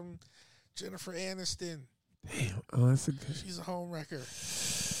Pitt from Jennifer Aniston. Damn. Oh, that's a good. She's a home wrecker.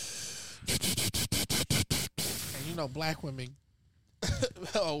 And you know, black women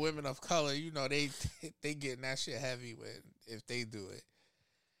or women of color, you know, they getting that shit heavy if they do it.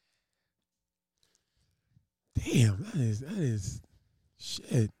 Damn, that is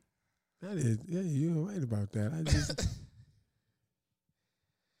shit. That is, yeah, you're right about that. I just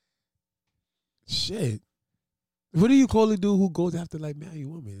shit. What do you call a dude who goes after like married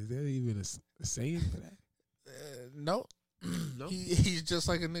woman? Is there even a saying for that? No. No. He's just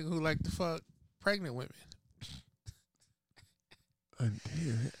like a nigga who like to fuck pregnant women. I'm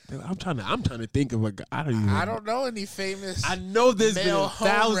trying to think of a guy. I don't know any famous. I know there's been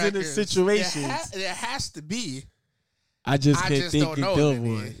 1,000 of situations. There has to be. I just can't think of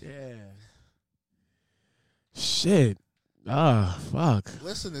one. Yeah. Shit. Fuck.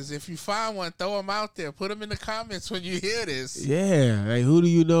 Listeners, if you find one, throw them out there. Put them in the comments when you hear this. Yeah. Like, who do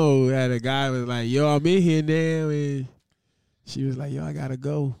you know that a guy was like, yo, I'm in here now, and she was like, yo, I gotta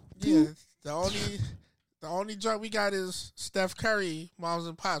go. Yeah. The only joint we got is Steph Curry, moms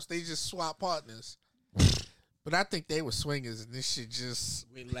and pops. They just swap partners. But I think they were swingers, and this shit just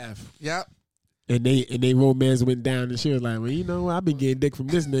went left. Yep. And they romance went down, and she was like, "Well, you know, I've been getting dick from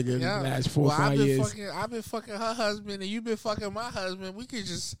this nigga in the last 4 or 5 years. I've been fucking her husband, and you've been fucking my husband. We could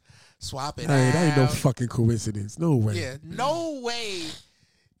just swap it out. That ain't no fucking coincidence. No way. Yeah, no way.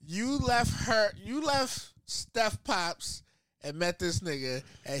 You left Steph Pops and met this nigga,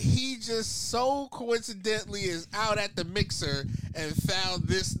 and he just so coincidentally is out at the mixer and found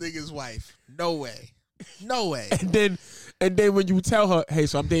this nigga's wife. No way. No way. And then when you tell her, hey,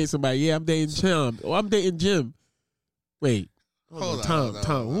 so I'm dating somebody, yeah, I'm dating Jim, or I'm dating Jim. Wait. Hold on,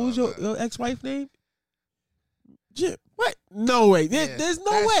 Tom. What was your ex-wife name? Jim. What? No way. There's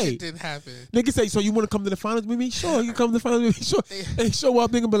no that way. Shit didn't happen. Nigga say, so you want to come to the finals with me? Sure, you can come to the finals with me. Sure. And show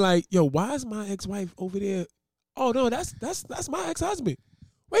up, nigga, be like, yo, why is my ex-wife over there? Oh no, that's my ex-husband.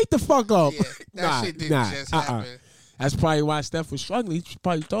 Wait the fuck up. Yeah, that shit didn't just happen. That's probably why Steph was struggling. He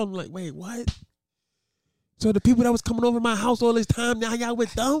probably thought him like, wait, what? So the people that was coming over to my house all this time, now y'all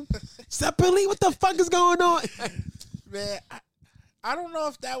with them separately? What the fuck is going on? Man, I don't know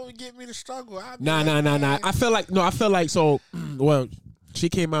if that would get me to struggle. Nah. I feel like so. Well, she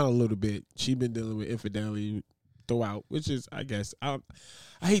came out a little bit. She been dealing with infidelity throughout, which is, I guess, I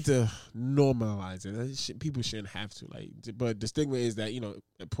hate to normalize it. People shouldn't have to, but the stigma is that, you know,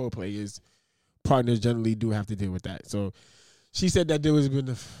 pro players, partners generally do have to deal with that. So she said that there was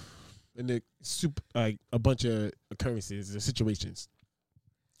been a bunch of occurrences and situations,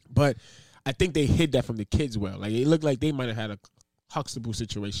 but I think they hid that from the kids well. Like, it looked like they might have had a Huxtable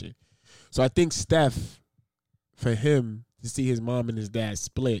situation. So I think Steph, for him to see his mom and his dad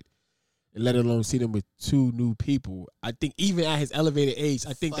split, and let alone see them with 2 new people, I think even at his elevated age,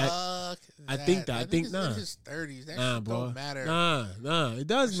 I think nah. In his 30s, that shit don't matter. Nah, it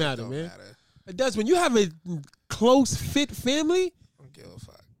does matter, man. Matter. It does. When you have a close fit family, I don't give a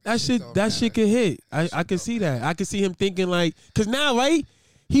fuck. That shit can hit. I can see that. I can see him thinking like, cause now, right?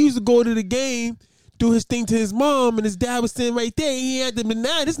 He used to go to the game, do his thing to his mom, and his dad was sitting right there. He had to, but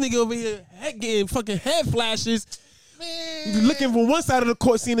now this nigga over here getting fucking head flashes. Man. Looking from one side of the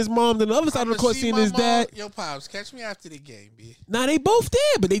court, seeing his mom, then the other side of the court, seeing his dad. Yo, Pops, catch me after the game, B. Nah, they both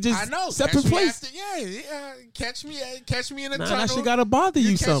there, but they just separate places. Catch me in the tunnel. That shit gotta bother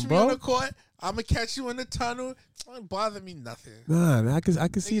you some, bro. Catch me on the court. I'm gonna catch you in the tunnel. It don't bother me nothing. Nah, man, I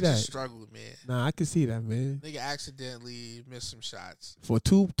can see that. Just struggled, man. Nah, I can see that, man. Nigga accidentally missed some shots for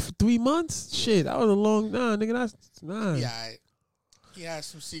 3 months. Shit, that was a long. Nah, nigga, that's nah. Yeah. He had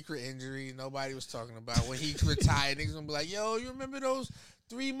some secret injury nobody was talking about. When he retired, niggas gonna be like, yo, you remember those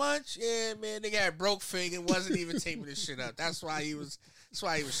 3 months? Yeah, man, nigga had broke finger, wasn't even taping this shit up. That's why he was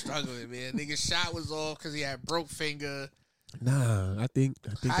struggling, man. Nigga shot was off because he had broke finger. Nah, I think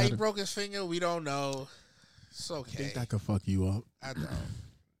how he broke his finger, we don't know. It's okay. I think that could fuck you up. I don't.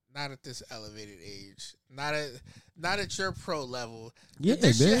 Not at this elevated age. Not at your pro level. Yeah, if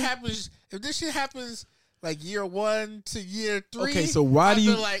this man. If this shit happens like year 1 to year 3. Okay, so why do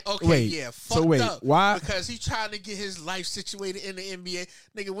you like? Okay, wait, fucked up. Why? Because he's trying to get his life situated in the NBA.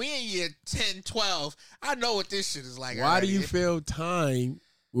 Nigga, we in year 10, 12. I know what this shit is like. Why do you feel time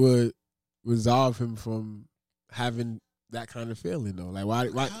would resolve him from having that kind of feeling though? Like why?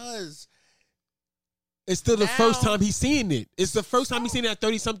 Because it's still the first time he's seeing it. It's the first time he's seen it at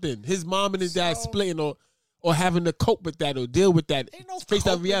 30-something. His mom and his dad splitting or having to cope with that or deal with that. Ain't no face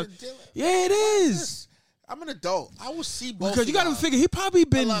that reality. Yeah, it is. I'm an adult. I will see both. Because you got to figure he probably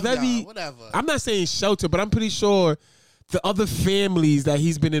been very. Whatever. I'm not saying shelter, but I'm pretty sure the other families that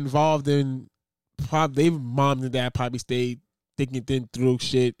he's been involved in, probably their mom and dad probably stayed thick and thin through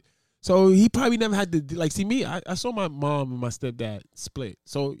shit. So he probably never had to see me. I saw my mom and my stepdad split.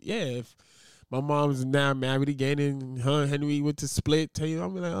 So yeah, if my mom's now married again and her and Henry went to split,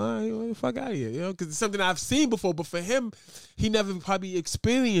 I'm like, all right, what the fuck out of here, because it's something I've seen before. But for him, he never probably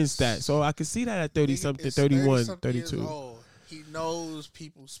experienced that. So I can see that at 30-something, 31, 32. He knows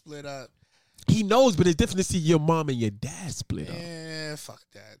people split up. He knows, but it's different to see your mom and your dad split up. Yeah, fuck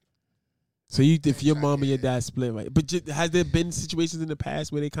that. So if your mom and your dad split, right? But has there been situations in the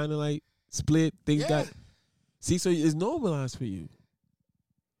past where they kind of like split? Things got see, so it's normalized for you.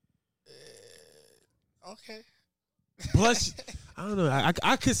 Okay. Plus, I don't know.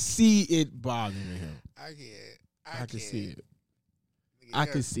 I could see it bothering him. I could see it. I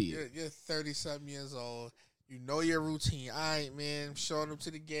could see it. You're 30-something years old. You know your routine. All right, man. I'm showing up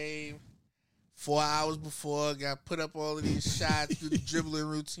to the game 4 hours before. Got to put up all of these shots, do the dribbling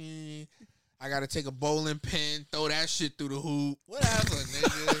routine. I got to take a bowling pin, throw that shit through the hoop. Whatever,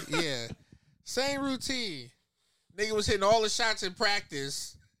 nigga. Yeah. Same routine. Nigga was hitting all the shots in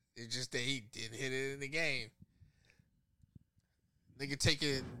practice. It's just that he didn't hit it in the game. Nigga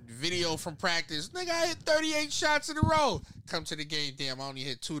taking video from practice. Nigga, I hit 38 shots in a row. Come to the game, damn, I only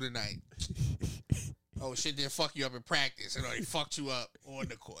hit 2 tonight. Oh, shit didn't fuck you up in practice. It already fucked you up on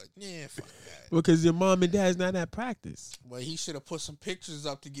the court. Yeah, fuck that. Because your mom and dad's not at practice. Well, he should have put some pictures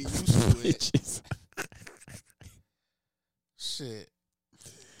up to get used to it. Shit.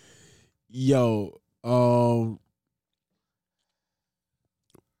 Yo,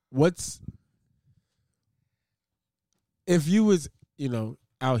 what's if you was,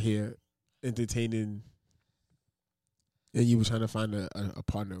 out here entertaining and you were trying to find a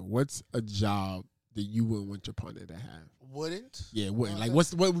partner, what's a job that you wouldn't want your partner to have? Wouldn't? Yeah, wouldn't. Like,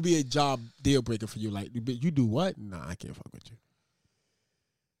 what would be a job deal breaker for you? Like, you do what? Nah, I can't fuck with you.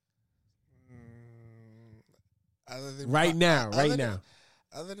 Other than right now.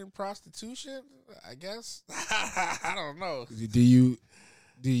 Other than prostitution, I guess. I don't know. Do you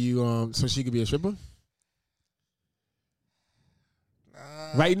so she could be a stripper?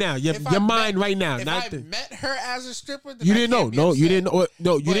 Right now, your mind right now. If not I met her as a stripper, then you didn't know. No, you didn't know.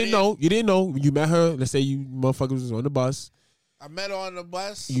 No, you But didn't know. You didn't know. You met her. Let's say you motherfuckers was on the bus. I met her on the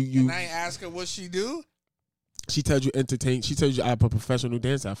bus, You- and I ain't ask her what she do. She tells you entertain. She tells you I'm a professional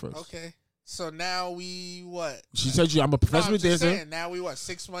dancer at first. Okay. So now we what? She tells you I'm a professional I'm just dancer. saying, now we what?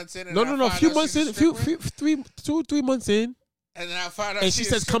 6 months in? And No. I A find few out months she's in. a Few, stripper? 3 months in, And then I find out and she she's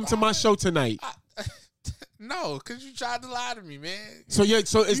says, a "Come to stripper. my show tonight." No, because you tried to lie to me, man. So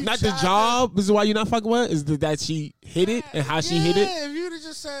it's You not the tried job. This is why you're not fucking with her. Is that she hit it and how she hit it? Yeah, if you'd have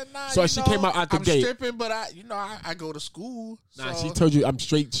just said, nah. So she came out the I'm gate. stripping, but I go to school. Nah, so. she told you I'm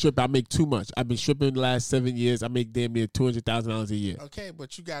straight stripping. I make too much. I've been stripping the last 7 years. I make damn near $200,000 a year. Okay,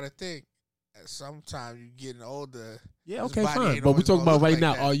 but you got to think. Sometimes you getting older. Yeah, his okay, body fine. ain't But we always talking gonna about look right like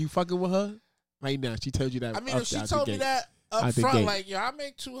now. that. Are you fucking with her? Right now, she told you that. I mean, if she out the told me gate. that up Out the front, gate. like, yo, I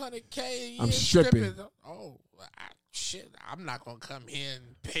make $200K a year I'm stripping. Oh, shit, I'm not gonna come here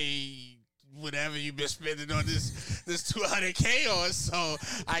and pay whatever you've been spending on this $200K on. So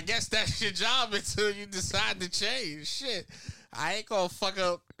I guess that's your job until you decide to change. Shit, I ain't gonna fuck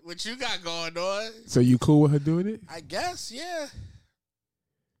up what you got going on. So you cool with her doing it? I guess, yeah.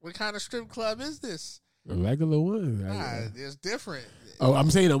 What kind of strip club is this? A regular one. Nah, it's different. Oh,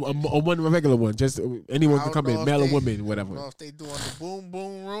 I'm saying a one regular one. Just anyone I can don't come in, know if male or they- woman, I don't whatever. know if they doing the boom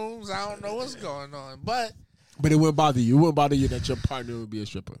boom rooms. I don't know what's going on, but But it wouldn't bother you. It wouldn't bother you that your partner would be a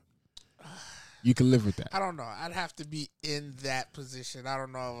stripper. You can live with that. I don't know. I'd have to be in that position. I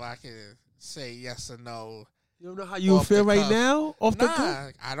don't know if I can say yes or no. You don't know how you would Off the feel right cuff. now? Off the cuff?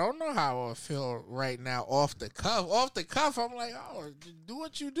 Nah, I don't know how I would feel right now off the cuff. Off the cuff, I'm like, oh, do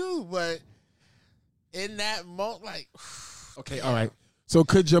what you do. But in that moment, like, Okay, all right. So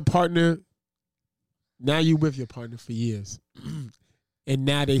could your partner, now you with your partner for years, and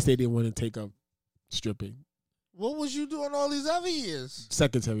now they say they want to take up stripping, what was you doing all these other years?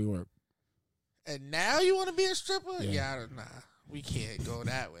 secretary work. And now you want to be a stripper? Yeah. Yeah, I don't know. We can't go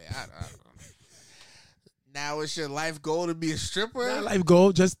that way. I don't know. Now it's your life goal to be a stripper? Not life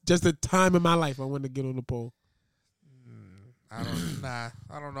goal, just a time in my life I want to get on the pole. I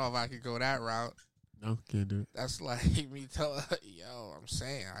don't know if I could go that route. No, can't do it. That's like me telling her, yo, I'm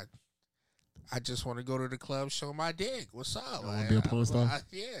saying I just want to go to the club, show my dick. What's up? wanna be a porn star?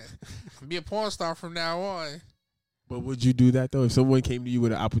 Yeah. Be a porn star from now on. But would you do that though? If someone came to you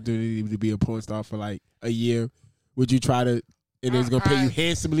with an opportunity to be a porn star for like a year, would you try to? And it's gonna pay you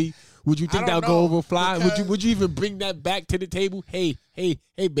handsomely. Would you think I that'll don't go know, over fly? because- Would you even bring that back to the table? Hey,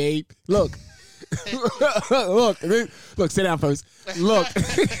 babe, look, look, sit down first. Look,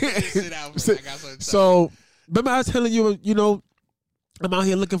 Sit down, man. I got something to so remember I was telling you, I'm out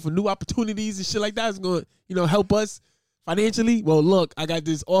here looking for new opportunities and shit like that. It's going to, help us financially. Well, look, I got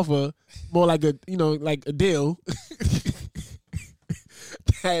this offer, more like a, like a deal.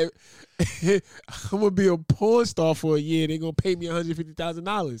 That I'm gonna be a porn star for a year. They're gonna pay me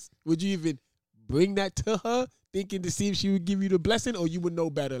 $150,000. Would you even bring that to her, thinking to see if she would give you the blessing, or you would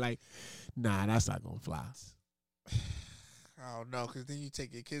know better? Like, nah, that's not gonna fly. I don't know, because then you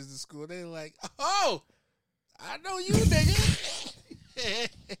take your kids to school, they're like, oh, I know you, nigga.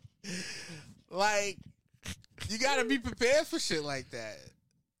 Like, you got to be prepared for shit like that.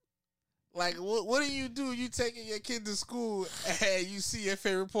 Like, what do? You taking your kid to school and you see your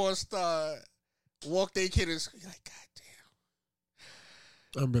favorite porn star walk their kid to school. You're like, God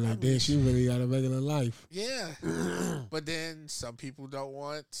damn. I'm be like, damn, she really got a regular life. Yeah. But then some people don't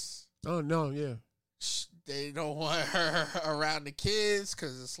want... Oh, no, yeah. They don't want her around the kids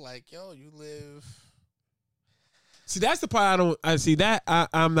because it's like, yo, you live... See, that's the part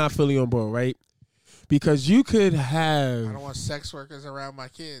I'm not fully on board, right? Because you could I have. don't want sex workers around my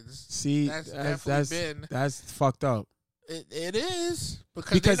kids. See, that's fucked up. It is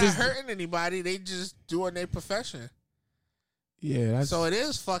because they're not hurting anybody. They just doing their profession. Yeah. So it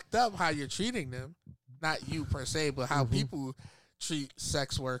is fucked up how you're treating them. Not you per se, but how people treat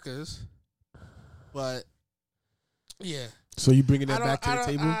sex workers. But yeah. So you bringing that back to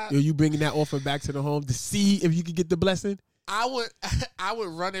the table? Are you bringing that offer back to the home to see if you could get the blessing? I would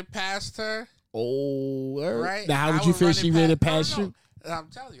run it past her. Oh, right. Now, how would you feel she ran it past you? I'm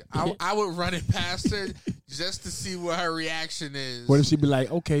telling you, I would run it past her just to see what her reaction is. What if she be like,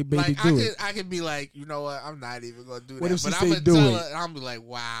 "Okay, baby, do it"? I could be like, you know what? I'm not even gonna do that. What if she but say, I'm gonna "Do tell it"? her, and I'm be like,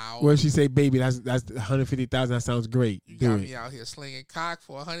 "Wow." What if she say, "Baby, that's 150,000. That sounds great. You do got it." me out here slinging cock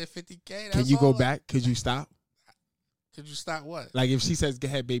for 150K. Can you go back? Could you stop? Could you stop what? Like if she says, "Go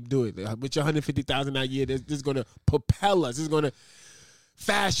ahead, babe, do it." With your 150,000 a year, this is gonna propel us. This is gonna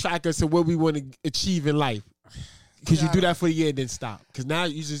fast track us to what we want to achieve in life. Could you do that for a year and then stop? Because now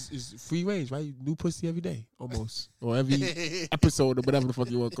you just it's free range, right? New pussy every day, almost, or every episode, or whatever the fuck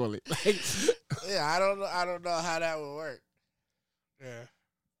you want to call it. Like, yeah, I don't know how that would work. Yeah,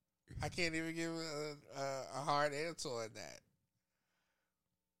 I can't even give a hard answer on that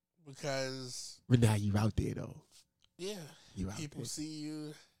because. But now you out there though. Yeah, you out people there. see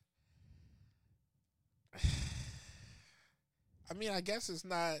you. I mean, I guess it's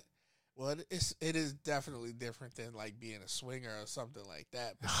not. Well, it is definitely different than like being a swinger or something like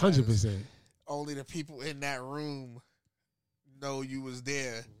that. 100%. Only the people in that room know you was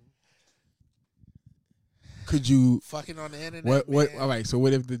there. Could you fucking on the internet? What? All right. So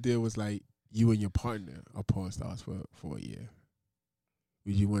what if the deal was like you and your partner are porn stars for a year?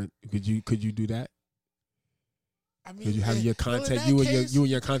 Would you want? Could you do that? I mean, could you have your contact, you and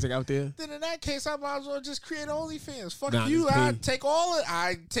your contact out there? Then in that case, I might as well just create OnlyFans. Fuck nah, you! I take all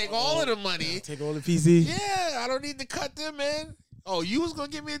of the money. Take all the PC. Yeah, I don't need to cut them in. Oh, you was gonna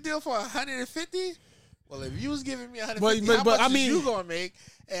give me a deal for 150? Well, if you was giving me 150, how much is you gonna make?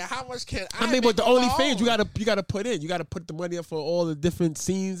 And how much can I make? But the OnlyFans, you gotta put in. You gotta put the money up for all the different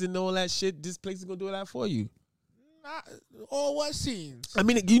scenes and all that shit. This place is gonna do that for you. All what scenes? I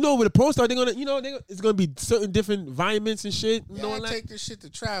mean, you know, with a pro star, they're gonna, it's gonna be certain different environments and shit. Yeah, I take this shit to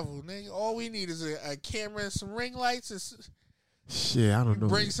travel, nigga. All we need is a camera and some ring lights. Shit, I don't know.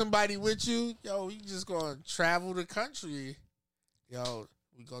 Bring somebody with you, yo. You just gonna travel the country, yo.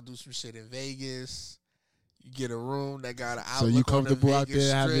 We gonna do some shit in Vegas. You get a room that got an outlook. So you comfortable on out the there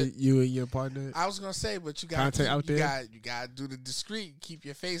Strip. having you and your partner? I was gonna say, but you got contact out there. You got to do the discreet. Keep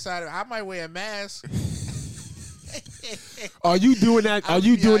your face out of it. I might wear a mask. Are you doing that? Are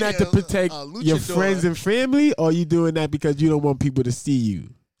you doing that to protect your friends and family, or are you doing that because you don't want people to see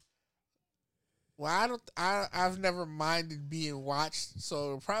you? Well, I've never minded being watched,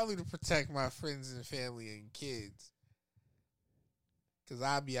 so probably to protect my friends and family and kids. Cause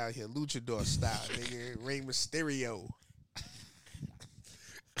I'll be out here luchador style, nigga, Rey Mysterio.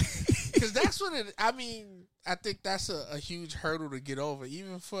 Cause that's what it. I mean, I think that's a huge hurdle to get over,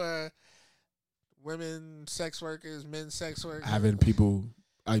 even for women sex workers, men sex workers. Having people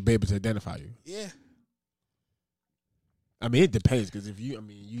be able to identify you. Yeah. I mean, it depends because if you, I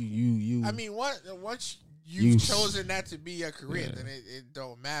mean, you. I mean, once you've chosen that to be your career, then it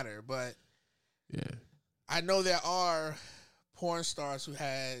don't matter. But yeah, I know there are porn stars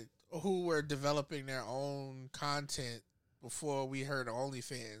who were developing their own content before we heard of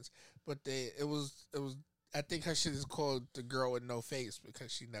OnlyFans. But it was I think her shit is called The Girl with No Face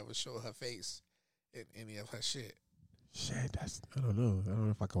because she never showed her face in any of her shit. Shit, I don't know. I don't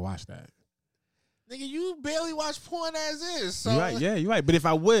know if I can watch that. Nigga, you barely watch porn as is. So. You're right. Yeah, you're right. But if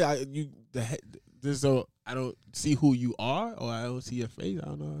I would, I don't see who you are, or I don't see your face. I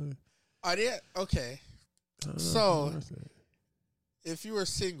don't know. Are there okay? So, if you were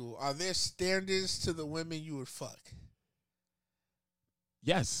single, are there standards to the women you would fuck?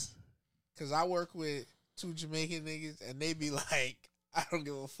 Yes. Because I work with 2 Jamaican niggas, and they be like, I don't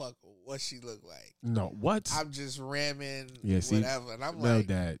give a fuck what she look like. No, what? I'm just ramming whatever. And I'm like,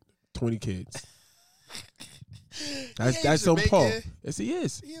 dad, 20 kids. That's on Paul. Yes, he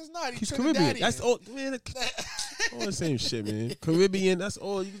is. He is not. He's Caribbean. That's all, man. All the same shit, man. Caribbean. That's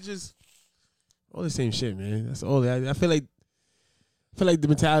all. You can just all the same shit, man. That's all. I feel like the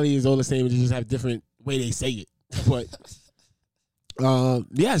mentality is all the same. You just have different way they say it. But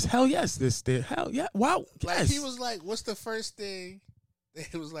yes, hell yes. Hell yeah. Wow. Like yes. he was like, "What's the first thing?"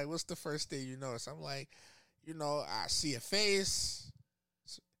 It was like, "What's the first thing you notice?" I'm like, I see a face.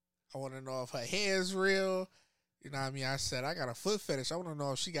 I want to know if her hair is real. You know what I mean? I said, I got a foot fetish. I want to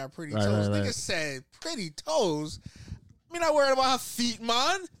know if she got pretty toes. Right. Nigga said, pretty toes? I mean, I worried about her feet,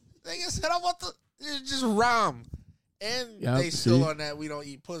 man. Nigga said, I want the... It's just rum. And they still on that we don't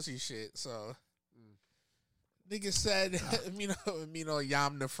eat pussy shit. So nigga said, Amino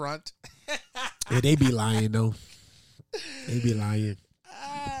yam the front. Yeah, they be lying though. They be lying.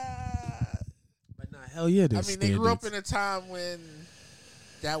 But nah, hell yeah. They grew up in a time when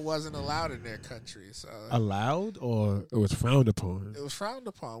that wasn't allowed in their country. So allowed or it was frowned upon? It was frowned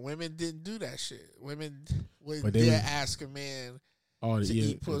upon. Women didn't do that shit. Women would ask a man to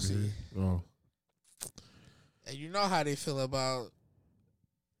eat pussy. Oh. And you know how they feel about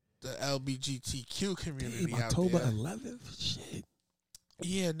the LGBTQ community out October there. 11th? Shit.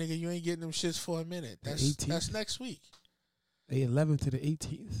 Yeah, nigga, you ain't getting them shits for a minute. That's next week. The 11th to the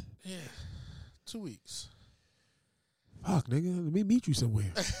 18th? Yeah. 2 weeks. Fuck, nigga. Let me meet you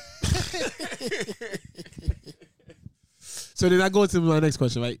somewhere. So then I go into my next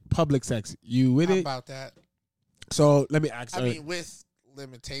question, right? Public sex. You with How it? about that? So let me ask you. With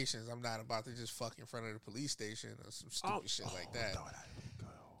limitations. I'm not about to just fuck in front of the police station or some stupid shit like that.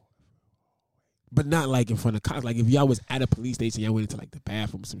 But not like in front of cops. Like if y'all was at a police station, y'all went into like the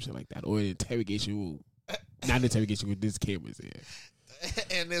bathroom, some shit like that, or an interrogation room. Not an interrogation room. There's cameras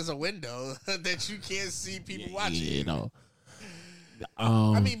there, and there's a window that you can't see people watching. You know.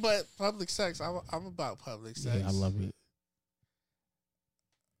 But public sex. I'm about public sex. Yeah, I love it.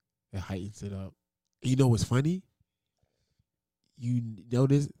 It heightens it up. You know what's funny? You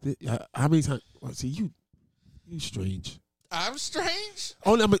notice how many times? Well, see, you strange. I'm strange.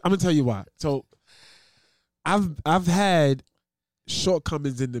 Oh, I'm gonna tell you why. So, I've had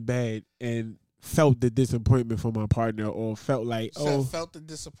shortcomings in the bed and felt the disappointment from my partner, or felt like felt the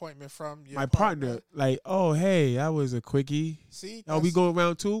disappointment from your my partner. Like, oh, hey, that was a quickie. See, we going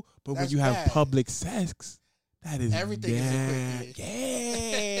around too. But when you have public sex, that is everything is a quickie.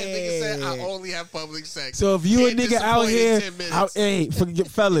 Yeah. Nigga said I only have public sex. So if you a nigga out here, hey,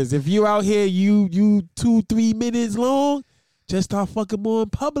 fellas, if you out here, you 2-3 minutes long, just start fucking more in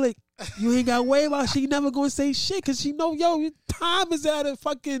public. You ain't got to worry about she never gonna say shit because she know your time is at a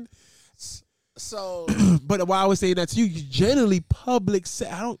fucking. So, but while I was saying that to you, generally public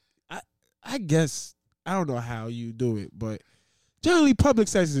sex. I guess I don't know how you do it, but generally public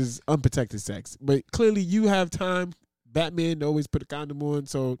sex is unprotected sex. But clearly you have time. Batman always put a condom on,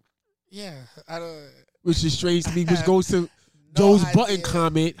 so yeah, I don't. Which is strange to me. Which goes to Joe's Button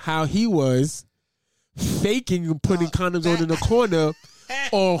comment, how he was faking and putting condoms on in the corner,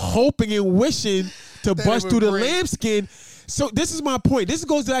 or hoping and wishing to bust through the lambskin. So this is my point. This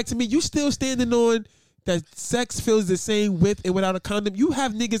goes back to me. You still standing on that sex feels the same with and without a condom. You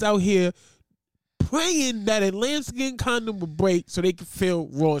have niggas out here praying that a lambskin condom will break so they can feel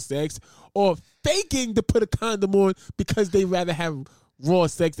raw sex, or faking to put a condom on because they rather have raw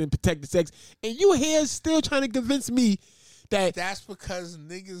sex than protected sex. And you here still trying to convince me that that's because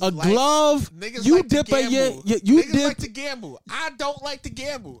niggas glove. Niggas you like dip to gamble. Niggas like to gamble. I don't like to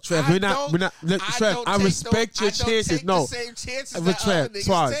gamble. Trev, we're not. Trev, I respect your chances. No, same chances Trev,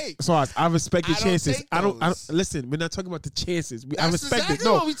 Swaz, I respect your chances. I don't listen. We're not talking about the chances. I respect exactly it.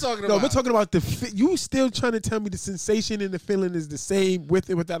 No, what we talking no, about. we're talking about the. You still trying to tell me the sensation and the feeling is the same with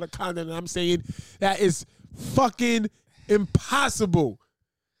and without a condom? And I'm saying that is fucking impossible.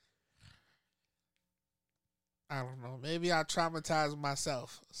 I don't know. Maybe I traumatized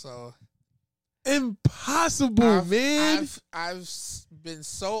myself. So impossible, man. I've been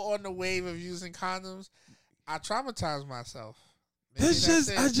so on the wave of using condoms. I traumatized myself.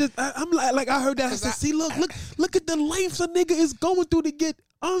 I'm like I heard that. I said, see, look at the lengths a nigga is going through to get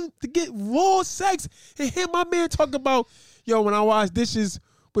raw sex. And hear my man talk about, yo, when I wash dishes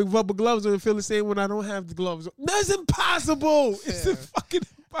with rubber gloves on, I feel the same when I don't have the gloves on. That's impossible. Yeah. It's fucking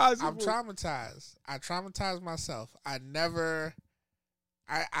impossible. I'm traumatized. I traumatized myself. I don't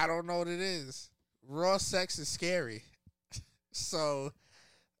know what it is. Raw sex is scary. So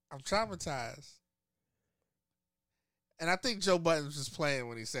I'm traumatized. And I think Joe Budden was just playing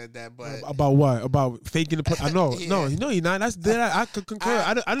when he said that. But about what? About faking the? I know. Yeah. No, you're not. That's that. I could concur.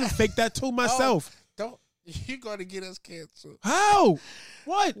 I didn't fake that too myself. Don't. You're going to get us canceled. How?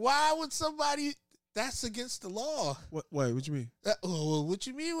 What? Why would somebody? That's against the law. What you mean? What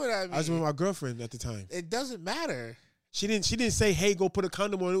you mean? What I mean? I was with my girlfriend at the time. It doesn't matter. She didn't say, "Hey, go put a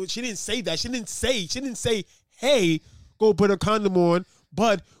condom on." She didn't say that. She didn't say, "Hey, go put a condom on."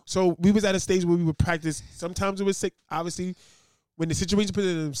 But so we was at a stage where we would practice. Sometimes it was sick. Obviously, when the situation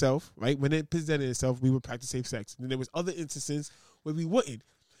presented itself, right? When it presented itself, we would practice safe sex. And then there was other instances where we wouldn't.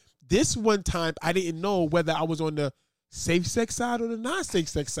 This one time, I didn't know whether I was on the safe sex side or the non-safe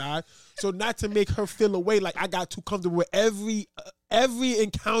sex side. So not to make her feel away like I got too comfortable with every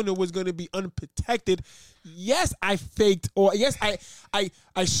encounter was going to be unprotected. Yes, I faked, or yes, I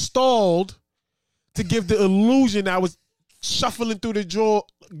stalled to give the illusion I was shuffling through the drawer,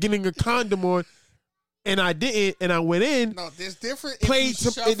 getting a condom on, and I didn't, and I went in. No, there's different. Played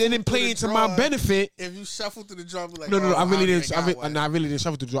to, and then played to my benefit. If you shuffle through the drawer, be like, no, I really didn't. I really didn't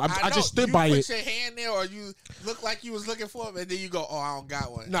shuffle through the drawer. I just stood by it. You it. put your hand there, or you look like you was looking for him, and then you go, "Oh, I don't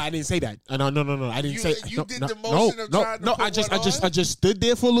got one." No, I didn't say that. No, I didn't say. You did the motion of trying to put I on? just stood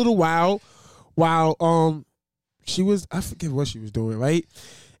there for a little while she was, I forget what she was doing, right?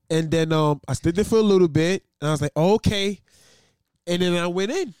 And then I stood there for a little bit, and I was like, oh, okay, and then I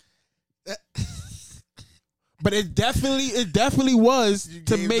went in. But it definitely was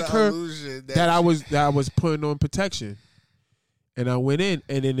to make her that I was putting on protection, and I went in,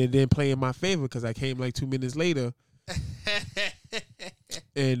 and then it didn't play in my favor because I came like 2 minutes later,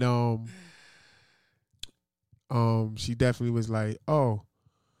 and she definitely was like, oh,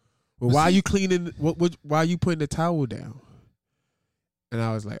 well, why are you cleaning? Why are you putting the towel down? And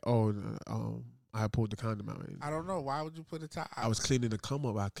I was like, oh, I pulled the condom out. I don't know. Why would you put a towel? I was cleaning the cum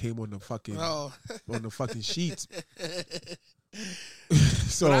up. I came on the fucking on the fucking sheets.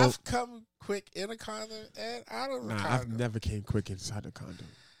 So but I've come quick in a condom and out of a condom. I've never came quick inside the condom.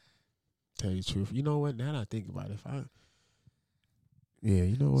 Tell you the truth. You know what? Now that I think about it,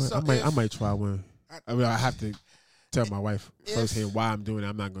 you know what? So I might try one. I mean, I have to tell my wife firsthand why I'm doing it.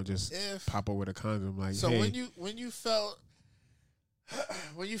 I'm not gonna just pop up with a condom like. So hey. when you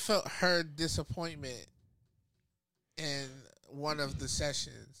felt her disappointment in one of the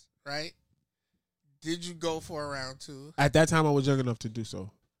sessions, right? Did you go for a round two? At that time, I was young enough to do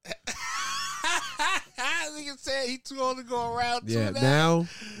so. Nigga said he too old to go around two. Yeah, now,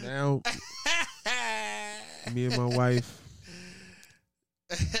 me and my wife.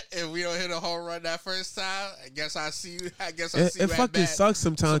 If we don't hit a home run that first time, I guess I see you. It fucking sucks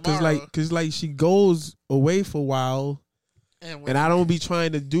sometimes because she goes away for a while. And I don't be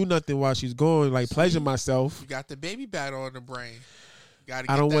trying to do nothing while she's going, like pleasure myself. You got the baby battle on the brain.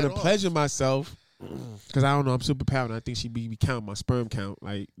 I don't want to pleasure myself because I don't know. I'm super paranoid. I think she be counting my sperm count.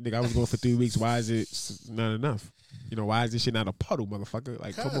 Like, nigga, I was going for 3 weeks. Why is it not enough? You know, why is this shit not a puddle, motherfucker?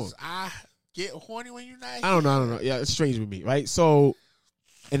 Like, come on. I get horny when you're not here. I don't know. Yeah, it's strange with me, right? So,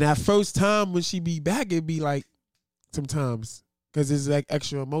 and that first time when she be back, it'd be like sometimes. Because it's like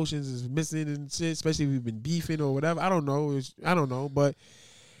extra emotions is missing and shit, especially if we've been beefing or whatever. I don't know. But,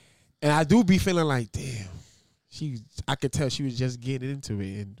 and I do be feeling like, damn, I could tell she was just getting into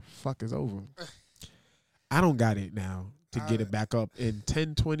it and fuck is over. I don't got it now to get it back up in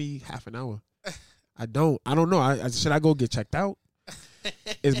 10, 20, half an hour. I don't know. Should I go get checked out?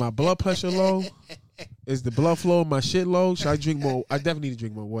 Is my blood pressure low? Is the blood flow in my shit low? Should I drink more? I definitely need to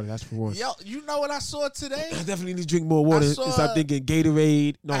drink more water. That's for one. Yo, you know what I saw today? I definitely need to drink more water. Start thinking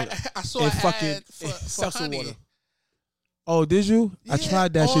Gatorade. No, I saw an ad for honey. Water. Oh, did you? Yeah, I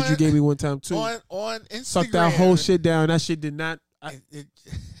tried that shit you gave me one time too. On Instagram. Sucked that whole shit down. That shit did not.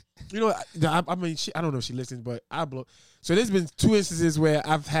 You know, I mean, I don't know if she listens, but I blow. So there's been 2 instances where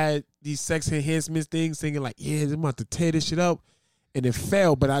I've had these sex enhancements things, thinking like, yeah, I'm about to tear this shit up, and it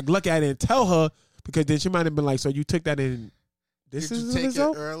failed. But I look at it and tell her. Because then she might have been like, so you took that in this Did you take it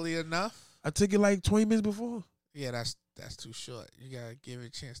early enough? I took it like 20 minutes before. Yeah, that's too short. You gotta give it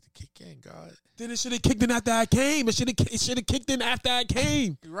a chance to kick in, God. Then it should have kicked in after I came. It should have kicked in after I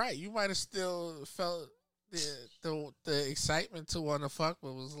came. You're right. You might have still felt the excitement to want to fuck,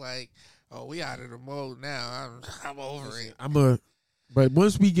 but was like, oh, we out of the mode now. I'm over it. But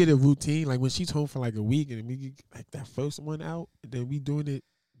once we get a routine, like when she's home for like a week and we get like that first one out, and then we doing it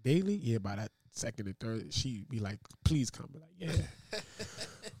daily, yeah, by that second and third, she'd be like, please come. Be like, yeah.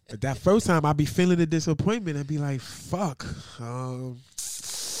 But that first time, I'd be feeling the disappointment and be like, fuck.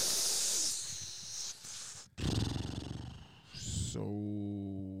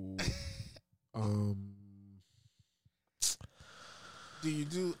 Do you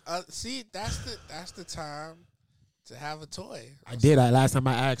do? See, that's the time to have a toy. I did. Last time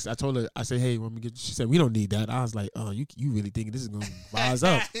I asked, I told her, I said, hey, when we get, she said, we don't need that. I was like, oh, you really thinking this is gonna rise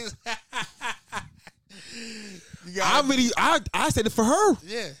up? I said it for her.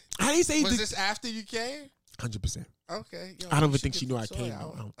 Yeah. I didn't say was this after you came? 100%. Okay. Yo, I don't even think she knew I came. I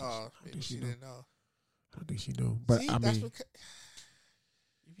don't think she didn't know. I don't think she knew. But see, I mean,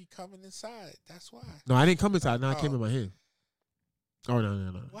 you be coming inside. That's why. No, I didn't come inside. No, I came in my hand. Oh no.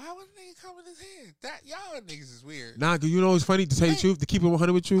 Why would a nigga come in his hand? That y'all niggas is weird. Nah, cause you know what's funny, to tell you the truth, to keep it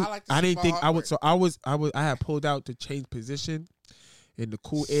 100 with you. I didn't think I would. So I had pulled out to change position, and the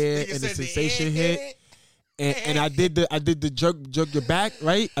cool air and the sensation hit. And I did the jerk the back,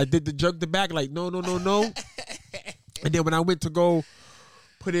 right? I did the jerk the back, like no. And then when I went to go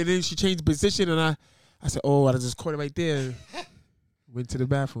put it in, she changed position, and I said, oh, I just caught it right there. Went to the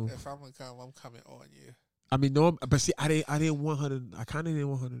bathroom. If I'm gonna come, I'm coming on you. I mean, no, but see, I didn't want her to. I kind of didn't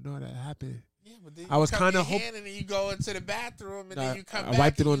want her to know that happened. Yeah, but then I was kind of hoping. And then you go into the bathroom, and then you come I back.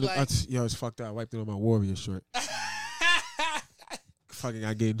 wiped it and on the. like, Yo, it's fucked up. I wiped it on my Warrior shirt. Fucking,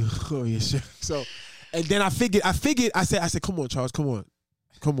 I gave the Warrior shirt. So, and then I figured. I said, come on, Charles, come on.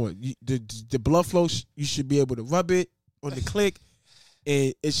 The blood flow. You should be able to rub it on the click,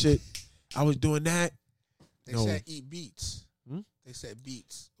 and it should. I was doing that. They said eat beets. They said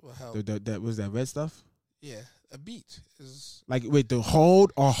beets will help. That was that red stuff. Yeah, a beet is like with the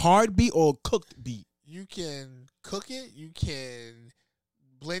hold or hard beet or cooked beet. You can cook it. You can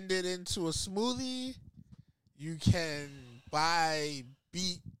blend it into a smoothie. You can buy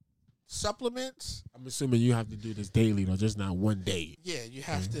beet supplements. I'm assuming you have to do this daily, though, just not one day. Yeah, you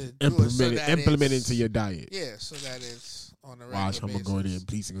have to implement it into your diet. Yeah, so that it's on a regular basis. I'm gonna go in there and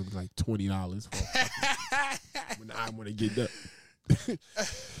please, it's gonna be like $20 when I want to get that.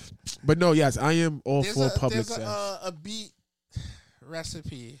 But no, yes, I am all for public sex. There's a beet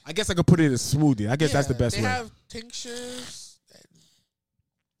recipe. I guess I could put it in a smoothie. I guess that's the best way. They have tinctures.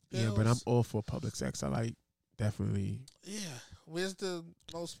 Yeah, but I'm all for public sex. I like definitely. Yeah, where's the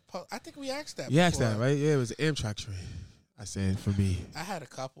most? I think we asked that. You asked that, right? Yeah, it was an Amtrak train. I said for me. I had a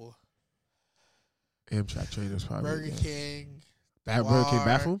couple. Amtrak train was probably Burger King. Burger King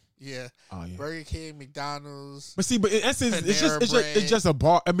bathroom? Yeah. Oh yeah. Burger King, McDonald's. But see, but in essence, it's just a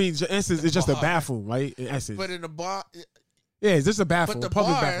bar. I mean, in essence, it's just a bathroom, right? In essence. But in the bar. Yeah, it's just a bathroom. But the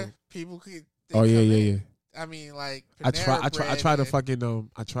public bar, bathroom. people could. Oh yeah. I mean, like I tried to fucking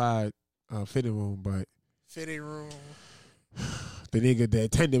I tried fitting room, but fitting room. The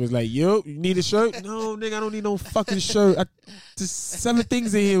attendant was like, "Yo, you need a shirt?" No, nigga, I don't need no fucking shirt. There's 7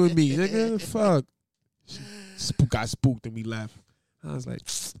 things in here with me, nigga. Fuck. Got spooked and we left. I was like,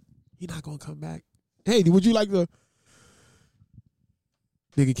 "You're not gonna come back." Hey, would you like the?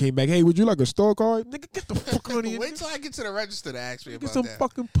 Nigga came back. Hey, would you like a store card? Nigga, get the fuck out of here. Wait till I get to the register to ask me about that. Get some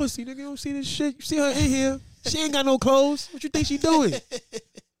fucking pussy, nigga. You don't see this shit? You see her in here? She ain't got no clothes. What you think she doing?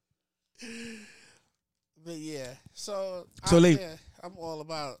 But yeah, I'm all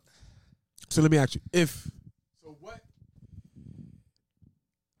about. So let me ask you,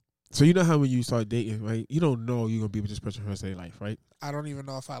 So you know how when you start dating, right? You don't know you're gonna be with this person for the rest of their life, right? I don't even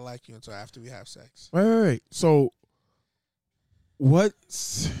know if I like you until after we have sex. Right. So, what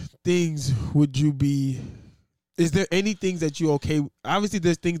things would you be? Is there any things that you okay? Obviously,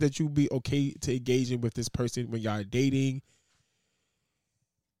 there's things that you be okay to engage in with this person when y'all dating.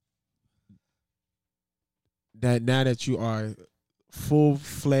 That now that you are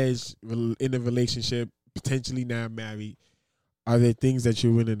full-fledged in a relationship, potentially now married, are there things that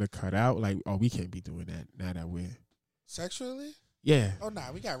you're willing to cut out? Like, oh, we can't be doing that now that we're sexually. Yeah. Oh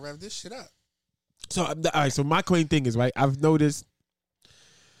nah, we gotta rev this shit up. So all right. So my main thing is, right, I've noticed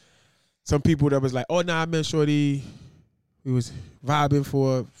some people that was like, oh nah, I met shorty. We was vibing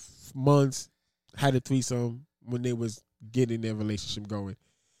for months, had a threesome when they was getting their relationship going.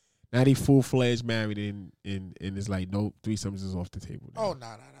 Now they full-fledged married and it's like, no, threesomes is off the table now. Oh,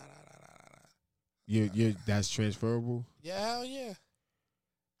 nah. You're that's transferable? Yeah, hell yeah.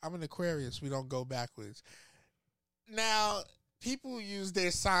 I'm an Aquarius. We don't go backwards. Now, people use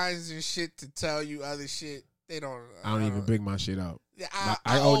their signs and shit to tell you other shit. They don't. I don't even bring my shit up. Yeah,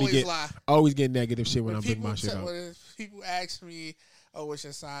 I always lie. I always get negative shit when I bring my shit up. When people ask me, oh, what's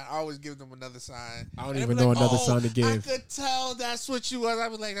your sign? I always give them another sign. I don't even know another sign to give. I could tell that's what you was. I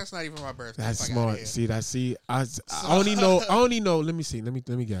was like, that's not even my birthday. That's smart. I only know. Let me see. Let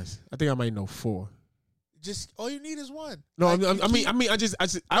me guess. I think I might know 4. Just all you need is one. No, like, I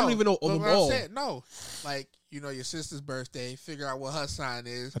don't even know them all. No, like your sister's birthday. Figure out what her sign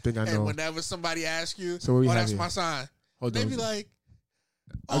is. I think I know. And whenever somebody asks you, so that's my sign. They be like,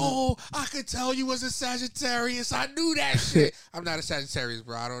 oh, I could tell you was a Sagittarius. I knew that shit. I'm not a Sagittarius,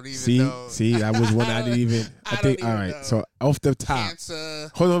 bro. I don't even know. See, that was one I didn't even. I think. All right, know. So off the top,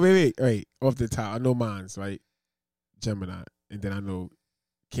 Cancer. Hold on, wait. Off the top, I know mine's right. Gemini, and then I know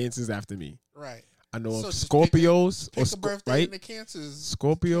Cancer's after me. Right. I know of Scorpios pick a birthday right? In the Cancers.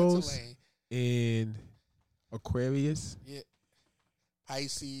 Scorpios Cancer and Aquarius. Yeah.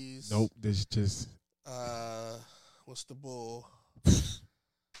 Pisces. Nope. There's just. What's the bull?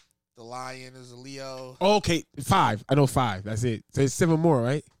 The lion is a Leo. Oh, okay, 5. I know 5. That's it. So it's 7 more,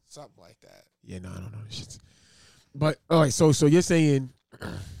 right? Something like that. Yeah, no, I don't know this shit. But all right, so you're saying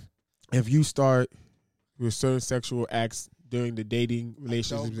if you start with certain sexual acts during the dating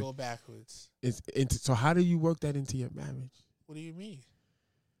relationship, don't go backwards. So how do you work that into your marriage? What do you mean?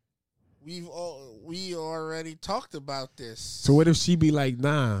 We already talked about this. So what if she be like,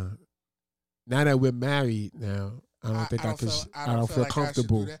 nah, now that we're married now, I don't think I could. I don't feel like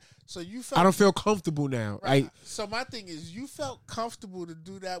comfortable. I should do that. So you felt I don't feel comfortable now. right. So my thing is, you felt comfortable to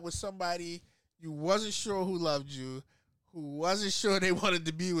do that with somebody you wasn't sure who loved you, who wasn't sure they wanted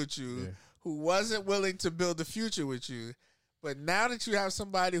to be with you, who wasn't willing to build a future with you. But now that you have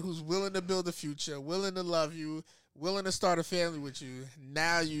somebody who's willing to build a future, willing to love you, willing to start a family with you,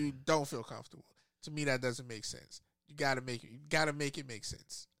 now you don't feel comfortable. To me, that doesn't make sense. You gotta make it make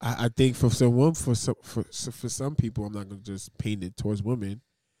sense. I think for some people, I'm not gonna just paint it towards women.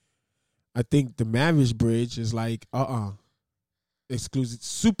 I think the marriage bridge is like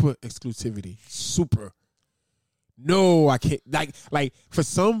super exclusivity, super. No, I can't. Like for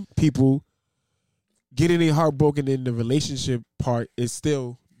some people, getting their heart broken in the relationship part is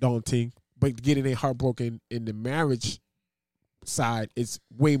still daunting, but getting their heart broken in the marriage side is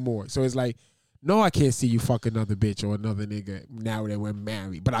way more. So it's like, no, I can't see you fuck another bitch or another nigga now that we're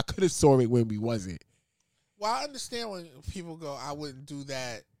married. But I could have saw it when we wasn't. Well, I understand when people go, I wouldn't do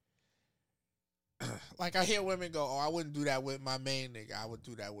that. Like I hear women go, oh, I wouldn't do that with my main nigga. I would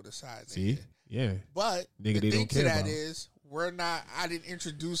do that with a side nigga. See? Yeah. But nigga, the they thing don't care to that about. is, I didn't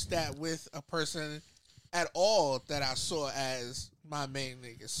introduce that with a person at all that I saw as my main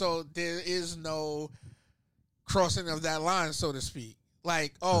nigga. So there is no crossing of that line, so to speak.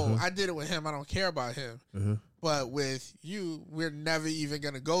 Like, I did it with him. I don't care about him. But with you, we're never even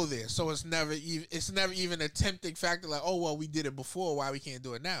gonna go there. So it's never even a tempting factor. Like, oh well, we did it before. Why we can't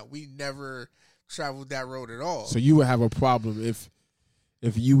do it now? We never traveled that road at all. So you would have a problem if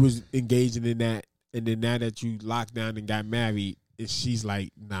you was engaging in that, and then now that you locked down and got married, and she's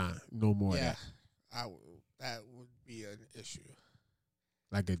like, nah, no more of that. That would be an issue.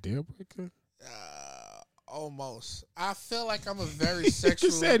 Like a deal breaker? Almost. I feel like I'm a very sexual.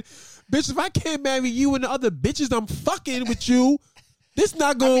 You said, bitch, if I can't marry you and the other bitches I'm fucking with you, this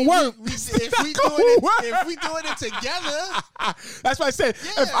not gonna work. If we doing it together. That's what I said.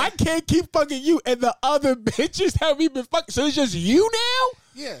 Yeah. If I can't keep fucking you and the other bitches have we been fucking, so it's just you now?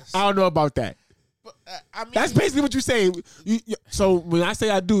 Yes. I don't know about that. But, I mean, that's basically what you're saying. So when I say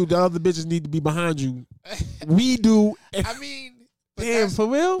I do, the other bitches need to be behind you. We do. I mean, damn, for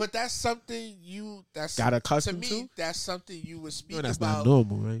real? But that's something got accustomed to me, that's something you would speak about. That's not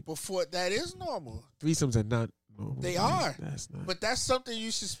normal, right? Before that is normal. Threesomes are not normal. They are. That's not. But that's something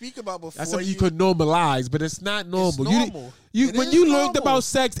you should speak about before. That's something you could normalize, but it's not normal. It's normal. When you learned about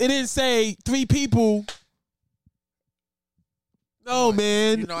sex, it didn't say 3 people. No,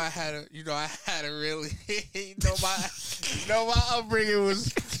 man. You know I had a really my upbringing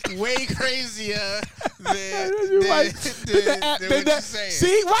was way crazier than what you're saying.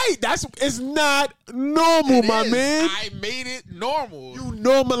 See, right? It's not normal, my man. I made it normal. You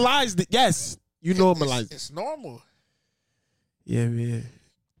normalized it. Yes, you normalized it. It's normal. Yeah, man.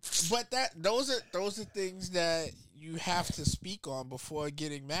 But those are things that you have to speak on before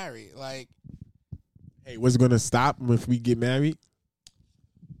getting married. Like, hey, what's gonna stop if we get married?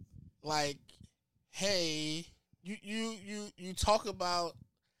 Like, hey, you talk about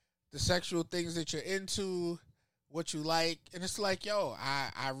the sexual things that you're into, what you like, and it's like, yo,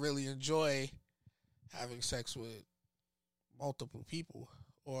 I really enjoy having sex with multiple people,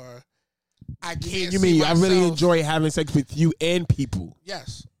 or I can't. You mean I really enjoy having sex with you and people?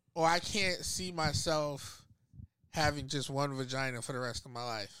 Yes, or I can't see myself having just one vagina for the rest of my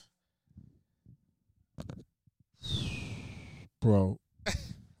life, bro.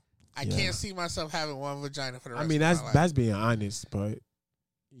 I can't see myself having one vagina for the rest of my life. That's being honest, but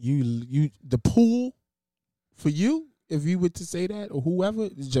you the pool for you, if you were to say that, or whoever,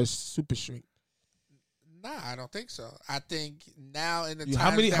 is just super shrink. Nah, I don't think so. I think now in the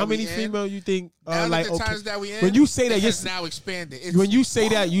times how many female you think now like the times that we in, when you say that, it's now expanded. When you say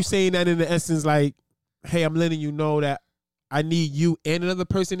that, you saying that in the essence like, hey, I'm letting you know that I need you and another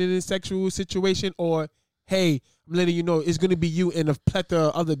person in a sexual situation, or hey, I'm letting you know it's gonna be you and a plethora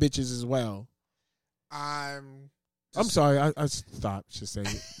of other bitches as well. I'm sorry, I stopped just saying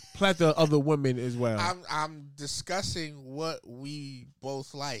it. Plethora of other women as well. I'm discussing what we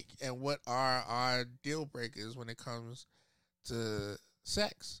both like and what are our deal breakers when it comes to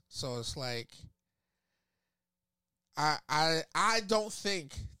sex. So it's like I don't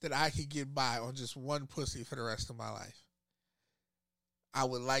think that I could get by on just one pussy for the rest of my life. I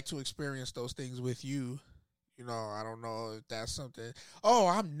would like to experience those things with you. You know, I don't know if that's something. Oh,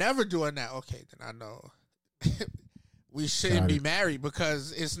 I'm never doing that. Okay, then I know we shouldn't be married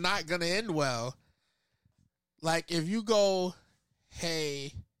because it's not going to end well. Like, if you go,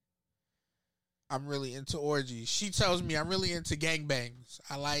 hey, I'm really into orgies. She tells me I'm really into gangbangs.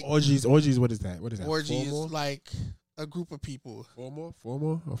 I like orgies. Orgies, what is that? Orgies is like a group of people. 4 more?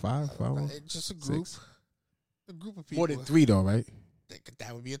 Or 5? 5 more? Just a group. 6. A group of people. More than 3 though, right?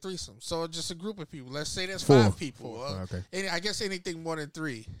 That would be a threesome. So just a group of people. Let's say there's 4. 5 people. 4. Okay. I guess anything more than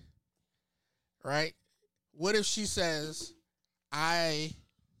 3. Right? What if she says, I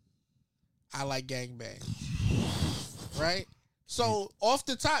like gangbang? Right? So off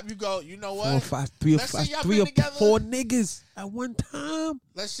the top, you go, you know what? 4 or 5, 3 or Let's 5, say y'all 3 been or together. 4 niggas at one time.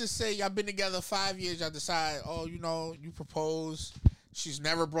 Let's just say y'all been together 5 years. Y'all decide, oh, you know, you propose. She's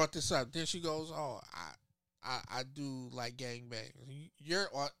never brought this up. Then she goes, oh, I do like gangbang. You're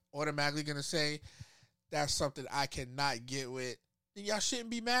automatically going to say, that's something I cannot get with. Then y'all shouldn't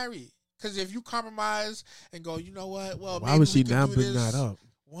be married. Because if you compromise and go, you know what? Well, Why would she not bring that up?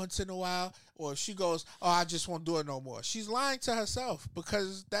 Once in a while, or if she goes, oh, I just won't do it no more. She's lying to herself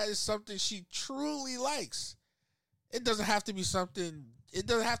because that is something she truly likes. It doesn't have to be something, it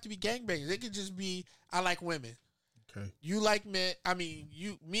doesn't have to be gangbangs. It could just be, I like women. Okay. You like men. I mean,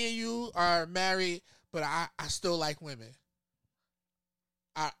 me and you are married, but I still like women.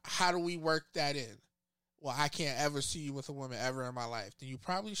 How do we work that in? Well, I can't ever see you with a woman ever in my life. Then you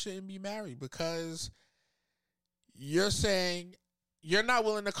probably shouldn't be married because you're saying you're not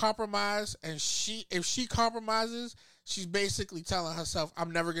willing to compromise, and if she compromises, she's basically telling herself,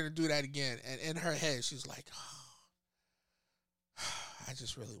 I'm never going to do that again. And in her head, she's like, oh, I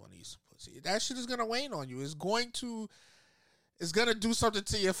just really want to eat some pussy. That shit is going to wane on you. It's going to do something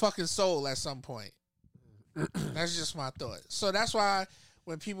to your fucking soul at some point. That's just my thought. So that's why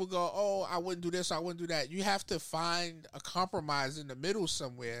when people go, oh, I wouldn't do this, I wouldn't do that, you have to find a compromise in the middle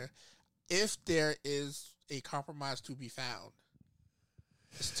somewhere if there is a compromise to be found.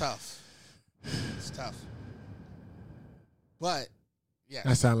 It's tough. It's tough. But, yeah.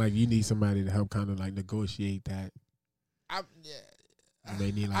 That sounds like you need somebody to help kind of like negotiate that. You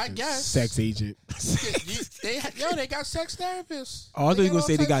may need like I guess. Sex agent. They got sex therapists. Oh, I thought you were going to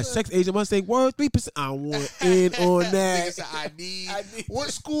say they got sex agent. Must say, word, 3%. I want in on that. Nigga said, I need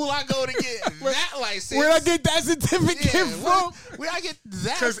what school I go to get that license. Where I get that certificate from? Where I get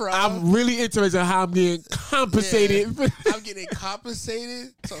that from? I'm really interested in how I'm getting compensated. Yeah. I'm getting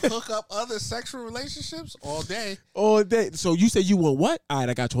compensated to hook up other sexual relationships all day. All day. So you said you want what? All right,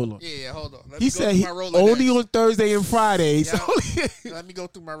 I got you. Hold on. Yeah, hold on. He said he only on Thursday and Fridays. Yeah. Let me go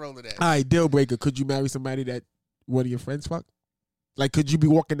through my Rolodex. All right, deal breaker. Could you marry somebody that one of your friends fuck? Like, could you be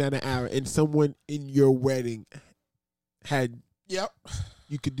walking down the aisle and someone in your wedding had? Yep.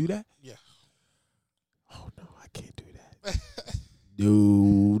 You could do that? Yeah. Oh no, I can't do that.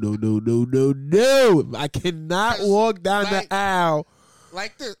 No. I cannot walk down the aisle.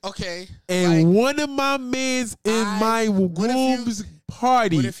 Like this, okay. And one of my mans in my groom's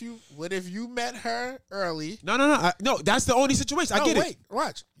party. What if you met her early? No, that's the only situation. I get it.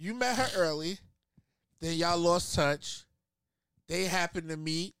 Watch. You met her early, then y'all lost touch. They happen to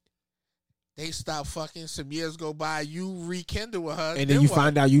meet. They stop fucking. Some years go by. You rekindle with her, and then you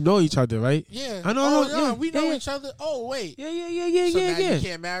find out you know each other, right? Yeah, I know. Yeah, we know each other. Oh wait. Yeah. So now you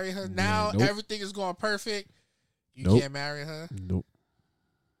can't marry her. Now everything is going perfect. You can't marry her. Nope.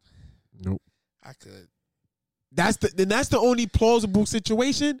 I could. That's the only plausible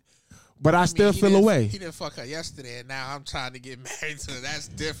situation. But I still feel away. He didn't fuck her yesterday, and now I'm trying to get married to her. That's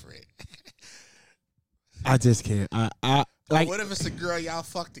different. I just can't. I like. What if it's a girl y'all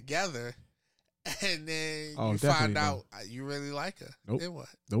fuck together, and then you find out you really like her? Nope. Then what?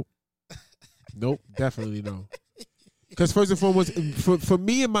 Nope. Definitely no. Because first and foremost, for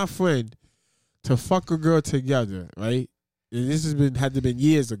me and my friend to fuck a girl together, right? And this had to been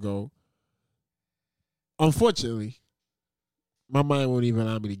years ago. Unfortunately, my mind won't even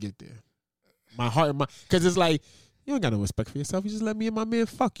allow me to get there. My heart and because it's like, you ain't got no respect for yourself. You just let me and my man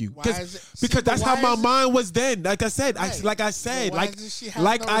fuck you. Because that's how my mind was then. Like I said, like I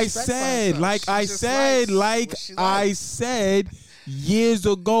said years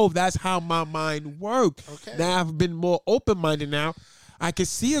ago, that's how my mind worked. Okay. Now I've been more open-minded now. I can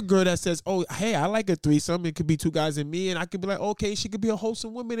see a girl that says, oh, hey, I like a threesome. It could be 2 guys and me. And I could be like, okay, she could be a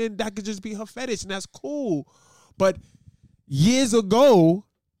wholesome woman and that could just be her fetish. And that's cool. But years ago,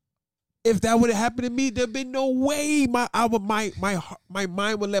 if that would have happened to me, there'd be no way my mind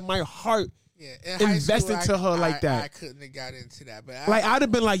would let my heart invest into her like that. I couldn't have got into that. But I'd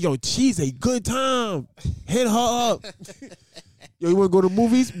have been like, yo, she's a good time. Hit her up. Yo, you want to go to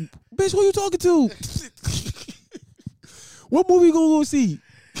movies? Bitch, who you talking to? What movie you gonna go see?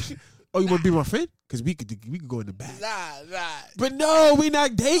 Oh, you want to be my friend? Because we could go in the back. Nah. But no, we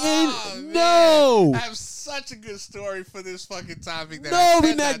not dating. No. I have such a good story for this fucking topic. We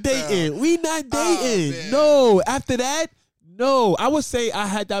not dating. We not dating. No. After that, no. I would say I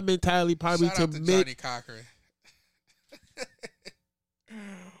had that mentality probably Shout out to Johnny Cochran.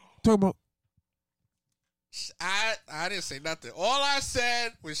 Talking about. I didn't say nothing. All I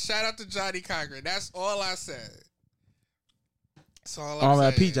said was shout out to Johnny Cochran. That's all I said. That's all I'm saying.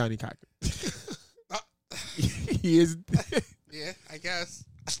 R.I.P. Johnny Cochran. He is. Yeah, I guess.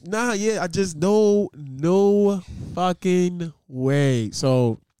 Nah, yeah, I just no fucking way.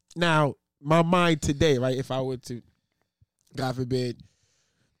 So now my mind today, right? If I were to, God forbid,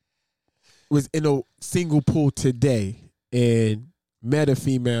 was in a single pool today and met a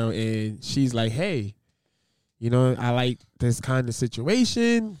female and she's like, hey, you know, I like this kind of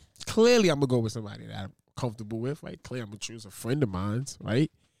situation. Clearly, I'm gonna go with somebody that I'm comfortable with, right? Clearly, I'm gonna choose a friend of mine's, right?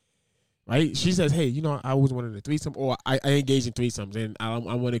 Right? She says, hey, you know, I always wanted a threesome, or I engage in threesomes, and I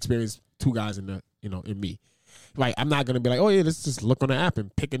want to experience two guys in me. Right? I'm not gonna be like, oh yeah, let's just look on the app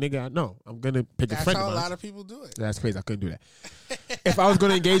and pick a nigga out. No, I'm gonna pick a friend of mine. That's how a lot of people do it. That's crazy. I couldn't do that. If I was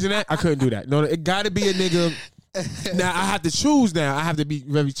gonna engage in that, I couldn't do that. No, it got to be a nigga. Now I have to choose. Now I have to be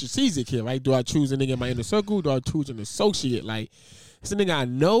very strategic here, right? Do I choose a nigga in my inner circle? Do I choose an associate? Like, it's a nigga I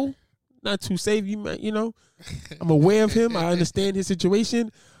know, not too safe. You know, I'm aware of him. I understand his situation,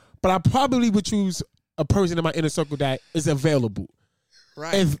 but I probably would choose a person in my inner circle that is available.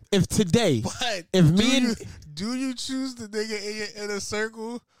 Right. If today, but if do you choose the nigga in your inner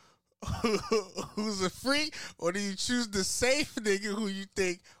circle who's a freak, or do you choose the safe nigga who you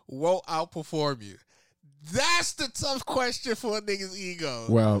think won't outperform you? That's the tough question for a nigga's ego.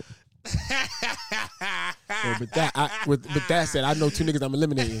 Well, with that said, I know two niggas I'm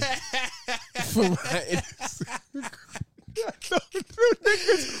eliminating. From my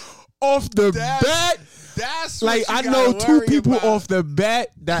niggas off the bat. That's like, I know two people off the bat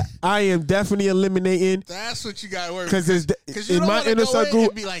that I am definitely eliminating. That's what you gotta worry about. Because in my inner circle,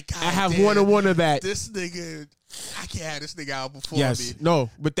 I have one of that. This nigga, I can't have this nigga out before yes, me. No.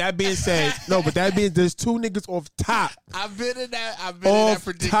 But that being said, there's two niggas off top. I've been in that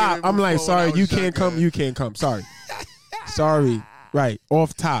predicament. Top. I'm like, sorry, you can't come. You can't come. Sorry. Sorry. Right.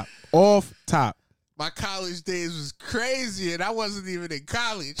 Off top. Off top. My college days was crazy, and I wasn't even in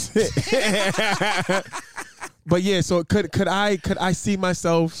college. But yeah, so could I see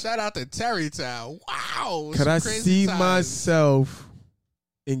myself? Shout out to Terrytown. Wow. Could I see myself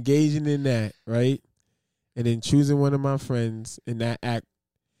engaging in that, right? And then choosing one of my friends in that act,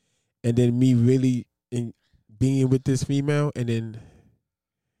 and then me really being with this female, and then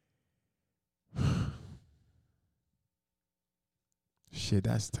shit,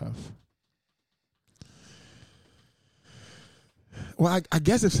 that's tough. Well, I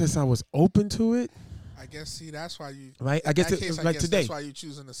guess since I was open to it, I guess that's why you right. I guess like today. That's why you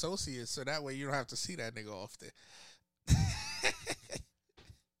choose an associate, so that way you don't have to see that nigga often.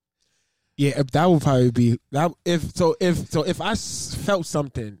 Yeah, that would probably be that. If I felt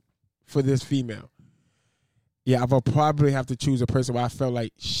something for this female, yeah, I would probably have to choose a person where I felt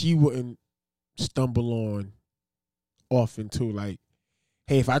like she wouldn't stumble on often too. Like,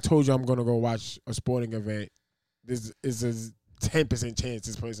 hey, if I told you I'm gonna go watch a sporting event, this is a 10% chance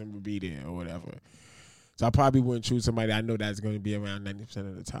this person would be there or whatever. So I probably wouldn't choose somebody I know that's going to be around 90%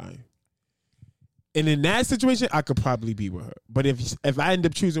 of the time. And in that situation, I could probably be with her. But if I end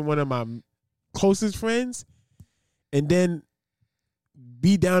up choosing one of my closest friends, and then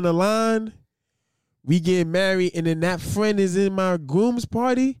be down the line, we get married, and then that friend is in my groom's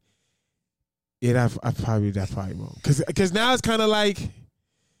party, yeah, that probably won't. Because now it's kind of like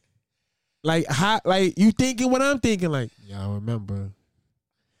you thinking what I'm thinking, like, y'all remember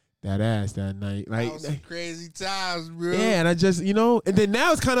that ass that night. Like, that was some crazy times, bro. Yeah, and I just, and then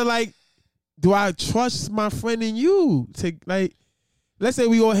now it's kind of like, do I trust my friend and you to, like, let's say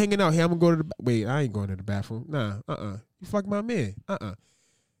we all hanging out. Hey, I'm going to go to the, wait, I ain't going to the bathroom. Nah, you fuck my man.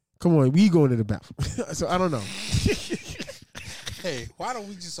 Come on, we going to the bathroom. So I don't know. Hey, why don't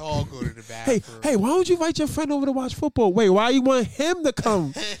we just all go to the bathroom? Hey, why don't you invite your friend over to watch football? Wait, why you want him to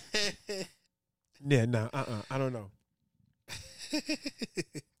come? Yeah, nah, I don't know.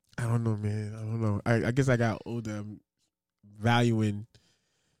 I don't know, man. I don't know. I guess I got older. I'm valuing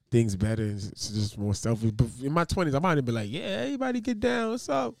things better. It's just more selfish. But in my 20s, I might have been like, yeah, everybody get down. What's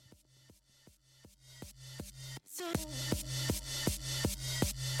up?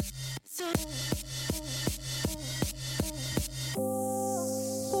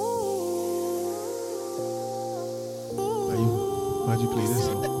 Why'd you play this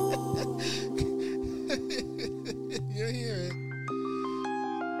song? You hear it.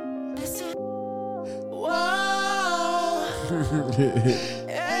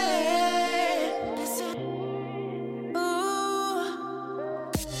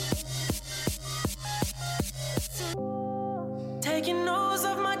 Taking notes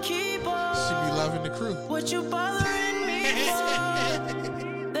of my keyboard. She be loving the crew. What you bothering me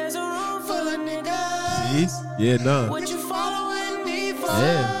for? There's a room full of niggas. See? Yeah, nah. What you following me for?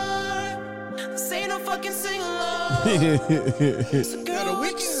 Yeah. This ain't no fucking sing along. Yeah, the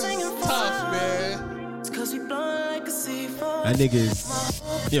weekend is tough, man. It's 'cause we blowing like a C4. That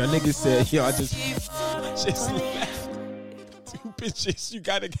niggas said, yo, I just left 2 bitches. You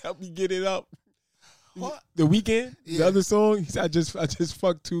gotta help me get it up. What? The Weekend, Yeah. the other song, he said, I just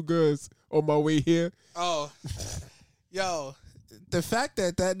fucked 2 girls on my way here. Oh, yo, the fact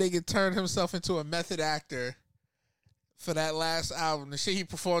that nigga turned himself into a method actor for that last album, the shit he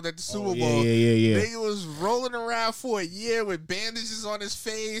performed at the Super Bowl. Yeah. Nigga was rolling around for a year with bandages on his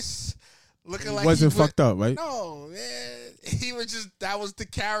face, looking like Wasn't he went- fucked up, right? No, man. He was just, that was the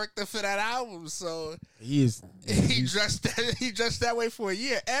character for that album. So He is. he dressed that way for a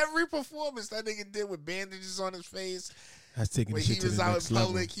year. Every performance that nigga did with bandages on his face. That's taking When the shit he to was the out next in level.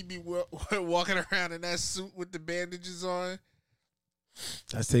 public, he'd be walking around in that suit with the bandages on.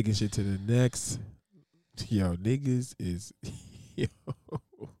 That's taking shit to the next. Yo, niggas is.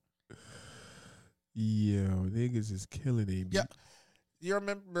 Yo, niggas is killing it. Yeah. You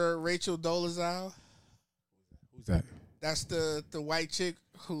remember Rachel Dolezal? Who's that? That's the white chick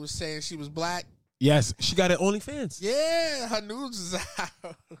who was saying she was black. Yes, she got her OnlyFans. Yeah, her nudes is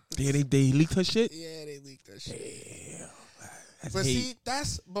out. Yeah, they leaked her shit. Yeah, they leaked that shit. Damn. That's But hate.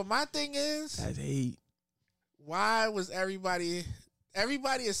 see, but my thing is, That's hate. why was everybody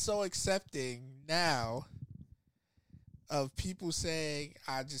is so accepting now of people saying,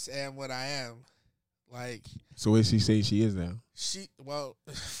 I just am what I am. Like, So what she say she is now?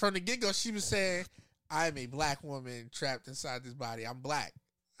 from the get-go, she was saying, I am a black woman trapped inside this body. I'm black.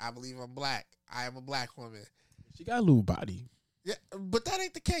 I believe I'm black. I am a black woman. She got a little body. Yeah, but that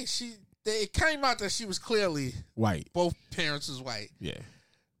ain't the case. It came out that she was clearly White. both parents was white. Yeah.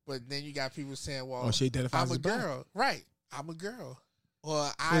 But then you got people saying, well, she identifies I'm as a black. girl. Right. I'm a girl. Or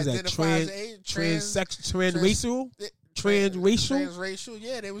What I is that? identify as Transracial? Transracial?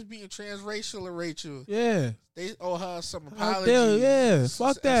 Yeah, they was being transracial in Rachel. Yeah. They owe her some Out apologies. there, yeah.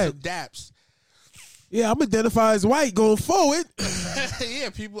 Fuck that. Some daps. Yeah, I'm identified as white going forward. Yeah,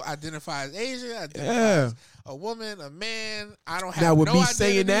 people identify as Asian, identify Yeah. as a woman, a man. I don't have Now, with no me identity.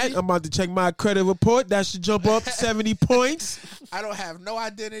 saying that, I'm about to check my credit report. That should jump up 70 points. I don't have no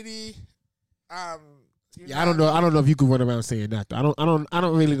identity. Yeah, I don't know. I don't know if you could run around saying that. Though. I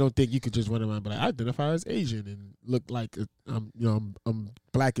don't really think you could just run around. But I identify as Asian and look like I'm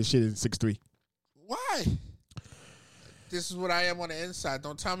black as shit and 6'3". Why? This is what I am on the inside.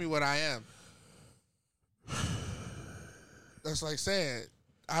 Don't tell me what I am. That's like saying,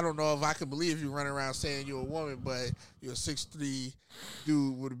 I don't know if I can believe you running around saying you're a woman, but you're a 6'3"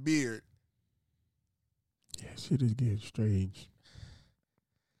 dude with a beard. Yeah, shit is getting strange.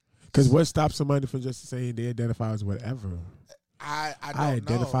 Because what stops somebody from just saying they identify as whatever? I don't I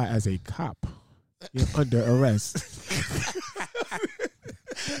identify know. as a cop. You're under arrest.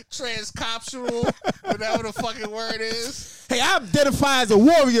 Transcoptural, whatever the fucking word is. Hey, I identify as a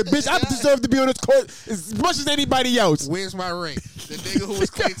warrior, bitch. I deserve to be on this court as much as anybody else. Where's my ring? The nigga who was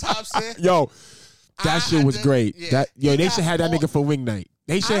Klay Thompson. Yo, that shit was great. Yeah. They should have that nigga for wing night.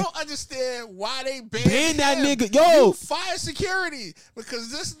 They I should don't understand why they ban that him. nigga. Yo, You fire security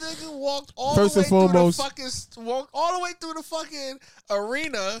because this nigga walked all First the way and foremost- walked all the way through the fucking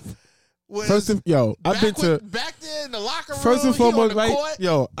arena. I've been to. back there in the locker room. First and he on foremost, the right? court.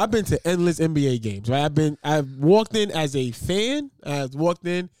 Yo, I've been to endless NBA games, right? I've walked in as a fan. I've walked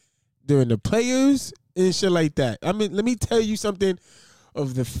in during the players and shit like that. I mean, let me tell you something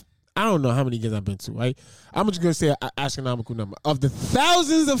of the. I don't know how many games I've been to, right? I'm just gonna say an astronomical number of the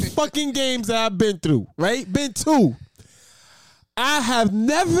thousands of fucking games that I've been through, right? Been to. I have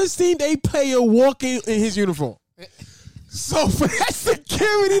never seen a player walking in his uniform. So for that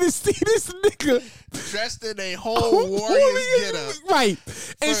security to see this nigga Dressed in a whole Warriors getup. right,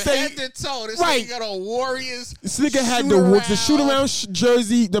 From and say head to toe, this right. nigga got on Warriors. this nigga had the shoot around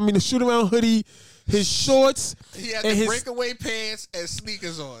jersey. I mean the shoot around hoodie, his shorts, He had and the his breakaway pants and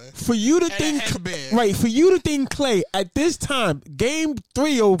sneakers on. for you to and a think headband. right for you to think Clay at this time, game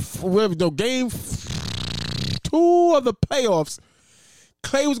 3 or whatever, no game 2 of the playoffs,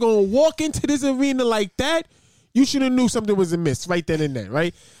 Clay was gonna walk into this arena like that. You should have knew something was amiss right then and there,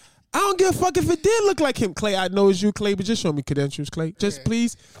 right? I don't give a fuck if it did look like him, Clay. I know it's you, Clay, but just show me credentials, Clay. Just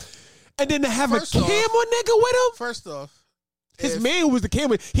please. And then to have First a off- camera nigga with him. First off, His man who was the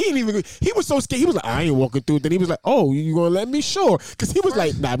camera, he didn't even. He was so scared. He was like, I ain't walking through. Then he was like, oh, you gonna let me? Sure. Because he was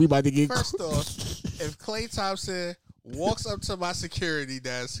like, nah, we about to get. First off, if Klay Thompson walks up to my security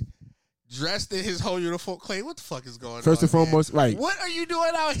desk dressed in his whole uniform. Clay, what the fuck is going on? First and foremost, right. What are you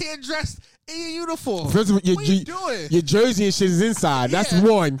doing out here dressed in your uniform? First of all, what are you doing? Your jersey and shit is inside. That's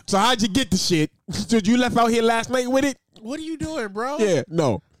one. So how'd you get the shit? Did you left out here last night with it? What are you doing, bro? Yeah,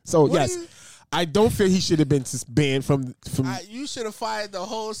 no. So, yes. I don't feel he should have been banned from. You should have fired the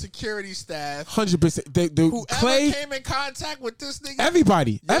whole security staff. 100%. Whoever Clay came in contact with this nigga.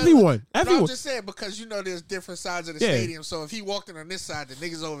 Everybody. Everyone. I'm just saying because there's different sides of the stadium. So if he walked in on this side, the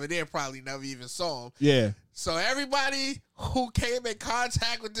niggas over there probably never even saw him. Yeah. So everybody who came in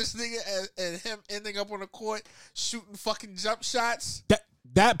contact with this nigga and him ending up on the court shooting fucking jump shots.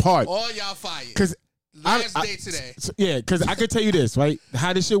 That part. All y'all fired. Because last day today. Because I can tell you this, right?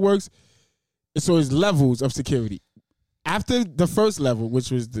 How this shit works. So it's levels of security. After the first level,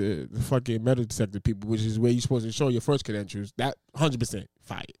 which was the fucking metal detector people, which is where you're supposed to show your first credentials, that 100%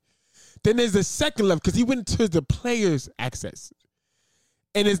 fired. Then there's the second level, because he went to the players' access.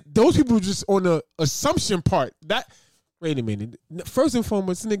 And those people were just on the assumption part. Wait a minute. First and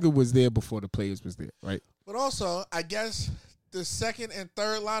foremost, this nigga was there before the players was there, right? But also, I guess the second and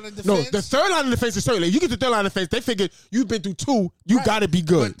third line of defense. No, the third line of defense is certainly. You get the third line of defense, they figured you've been through two, you got to be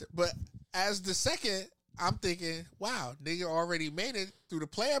good. But as the second, I'm thinking, wow, nigga already made it through the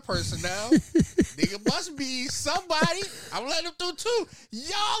player personnel. Nigga must be somebody. I'm letting him through too.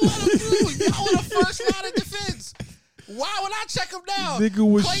 Y'all let him through. Y'all on the first line of defense. Why would I check him down?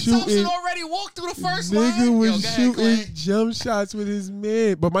 Nigga was Klay shooting. Thompson already walked through the first line. Nigga was Go ahead, shooting jump shots with his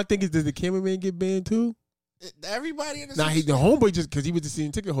man. But my thing is, does the cameraman get banned too? Everybody in the the homeboy just because he was the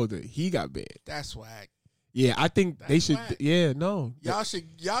season ticket holder, he got banned. That's whack. Yeah, I think they should. Whack. Yeah, no. Y'all should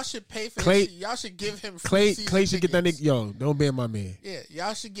pay for Clay. y'all should give him free Clay should get that tickets. nigga. Yo, don't ban my man. Yeah,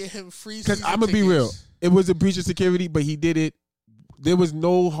 y'all should get him free. Because I'm gonna be real. It was a breach of security, but he did it. There was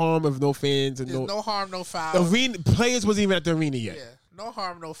no harm of no fans and There's no harm, no foul. Arena players wasn't even at the arena yet. Yeah, no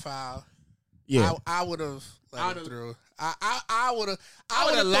harm, no foul. Yeah, I would have let him through. I would have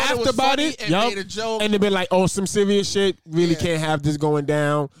laughed about it and made a joke. and they'd been like, "Oh, some serious shit. Really can't have this going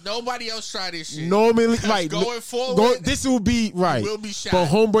down." Nobody else tried this shit. Normally, right? Going forward, this will be right. Will be shot. But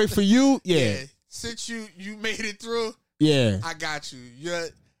homeboy for you, yeah. Since you made it through, Yeah. I got you. Your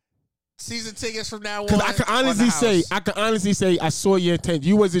season tickets from now on. Because I can honestly say, I saw your intent.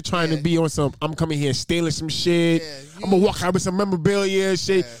 You wasn't trying to be on some, I'm coming here stealing some shit. Yeah, I'm going to walk out with some memorabilia and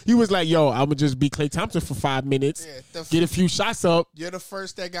shit. Yeah. You was like, yo, I'm going to just be Klay Thompson for 5 minutes. Yeah, get a few shots up. You're the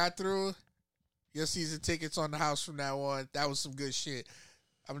first that got through. Your season tickets on the house from now on. That was some good shit.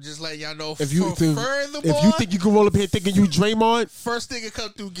 I'm just letting y'all know. If you furthermore, think you can roll up here thinking you Draymond, first nigga come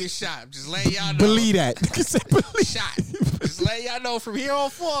through get shot. I'm just letting y'all know. Believe that. Shot. Just letting y'all know from here on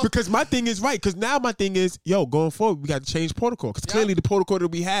forward. Because my thing is right. Because now my thing is, yo, going forward, we got to change protocol. Because clearly the protocol that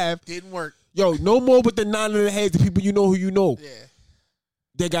we have didn't work. Yo, no more with the 9 in the heads. The people you know who you know. Yeah.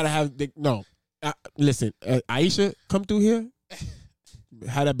 They gotta have. No. Listen, Aisha, come through here.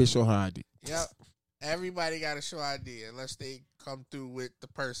 How that bitch show her ID? Yep. Everybody got to show ID unless they come through with the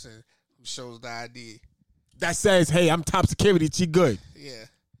person who shows the ID. That says, hey, I'm top security. She good. Yeah.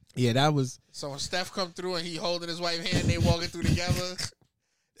 Yeah, that was. So when Steph come through and he holding his wife hand, they walking through together,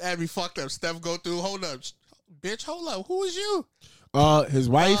 that'd be fucked up. Steph go through, hold up. Bitch, hold up. Who is you? His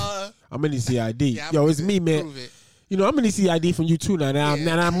wife. I'm gonna see ID. Yeah, yo, it's me, man. Prove it. You know, I'm gonna see ID from you too now.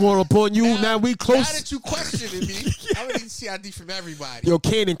 Now I'm more upon you. Now we close. Now that you questioning me, I'm gonna see ID from everybody. Yo,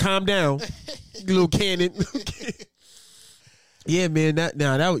 Cannon, calm down. Little Cannon. Yeah, man.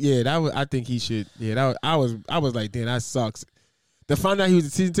 I think he should. Yeah, I was like, damn, that sucks. To find out he was a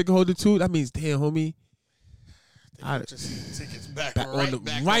season ticket holder too, that means, damn, homie. Just tickets back back on on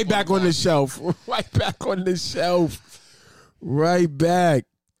the shelf. Right back on the shelf. Right back.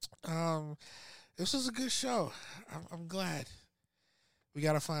 This was a good show. I'm glad. We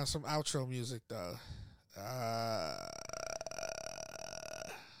gotta find some outro music though.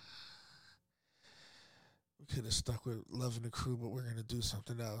 We could have stuck with Loving the Crew, but we're gonna do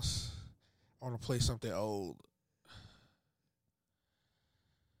something else. I wanna play something old.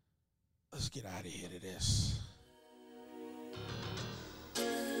 Let's get out of here to this.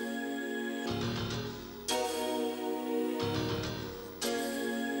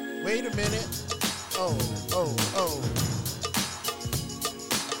 Wait a minute. Oh.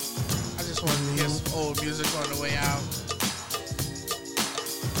 I just wanted to hear some old music on the way out.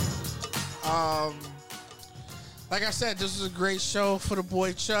 Like I said, this was a great show for the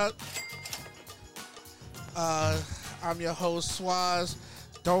boy Chuck. I'm your host, Swaz.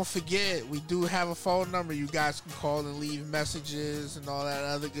 Don't forget, we do have a phone number. You guys can call and leave messages and all that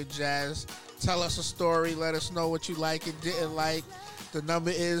other good jazz. Tell us a story. Let us know what you like and didn't like. The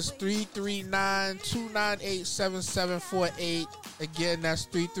number is 339-298-7748. Again, that's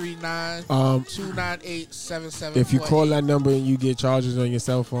 339-298-7748. If you call that number and you get charges on your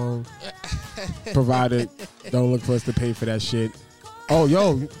cell phone, provided, don't look for us to pay for that shit. Oh,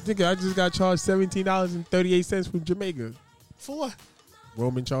 yo, nigga, I just got charged $17.38 from Jamaica. For what?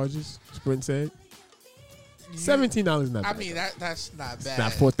 Roaming charges, Sprint said. $17 not bad. I mean, that's not bad. It's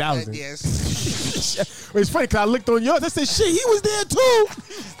not 4,000. Yes. It's funny because I looked on yours. I said, shit, he was there too.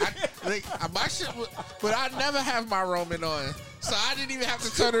 My shit was, but I never have my roaming on. So I didn't even have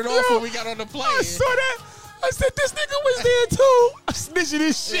to turn it off when we got on the plane. I saw that. I said, this nigga was there too. I'm snitching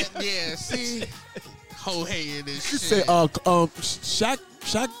this shit. Yeah, see? Ho-haying this She shit. said,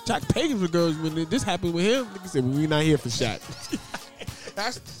 Shaq paid for girls when this happened with him. Nigga said, we not here for Shaq.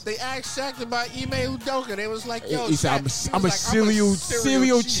 They asked Shaq about Ime Udoka. They was like, yo, he said, Shaq, I'm a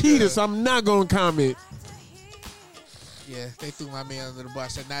serial cheater, so I'm not going to comment. Yeah, they threw my man under the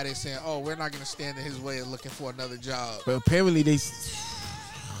bus. And now they're saying, oh, we're not going to stand in his way of looking for another job. But apparently they...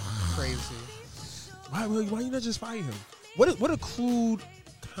 Crazy. Why you not just fire him? What are crude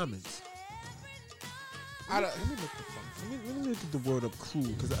comments? Let me look at the word of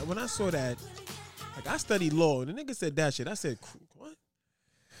crude. Because when I saw that, like I studied law, and the nigga said that shit. I said, what?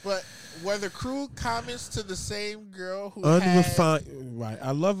 But were the crude comments to the same girl who Unrefined. Right.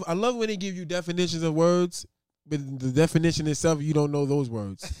 I love when they give you definitions of words, but the definition itself, you don't know those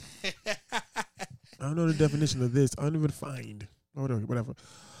words. I don't know the definition of this. Unrefined. Whatever.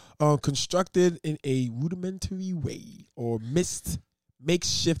 Constructed in a rudimentary way or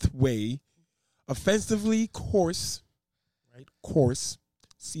makeshift way, offensively coarse, right? Coarse,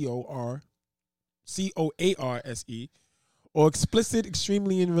 COARSE, or explicit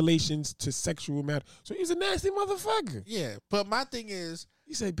extremely in relations to sexual matter. So he's a nasty motherfucker. Yeah, but my thing is,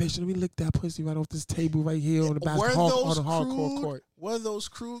 he said, bitch, let me lick that pussy right off this table right here on the basketball on the hardcore court. Were those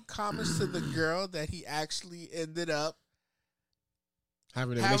crude comments to the girl that he actually ended up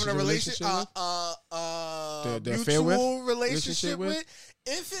having a relationship with? Mutual relationship with?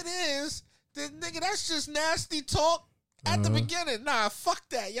 If it is, then nigga, that's just nasty talk at the beginning. Nah, fuck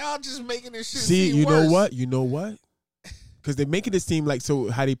that. Y'all just making this shit seem worse. You know what? Because they're making it seem like, so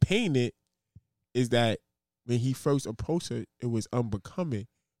how they paint it is that when he first approached her, it was unbecoming.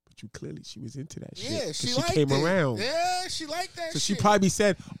 But she was into that shit. Yeah, she came around. Yeah, she liked that shit. So she probably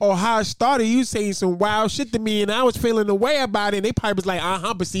said, oh, how it started, you saying some wild shit to me, and I was feeling the way about it. And they probably was like,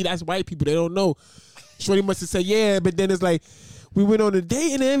 but see, that's white people. They don't know. Shorty must have said, yeah, but then it's like, we went on a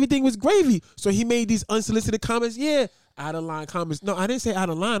date and everything was gravy. So he made these unsolicited comments. Yeah, out of line comments. No, I didn't say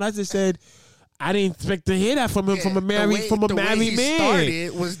out of line. I just said, I didn't expect to hear that from him, from a married man. The way he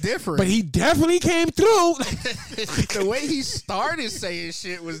started was different. But he definitely came through. The way he started saying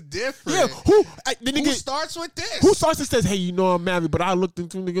shit was different. Yeah, who starts with this? Who starts and says, hey, you know I'm married, but I looked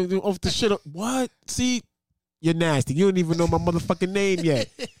into off the shit up. What? See, you're nasty. You don't even know my motherfucking name yet.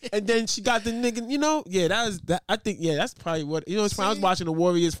 And then she got the nigga, I think that's probably what, it's funny. I was watching the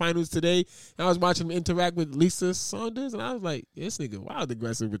Warriors finals today, and I was watching them interact with Lisa Saunders, and I was like, this nigga wild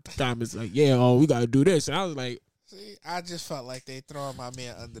aggressive with the comments, like, we got to do this. And I was like, see, I just felt like they throwing my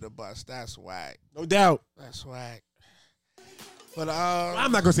man under the bus. That's whack. No doubt. That's whack. But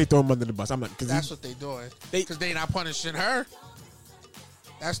I'm not going to say throw him under the bus. I'm not. That's what they doing. Because they not punishing her.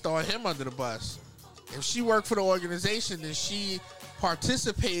 That's throwing him under the bus. If she worked for the organization, then she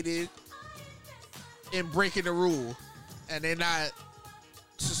participated in breaking the rule, and they're not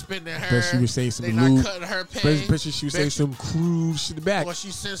suspending her. But she was saying some they're not cutting her pay. But she was saying some crude shit back. Well, she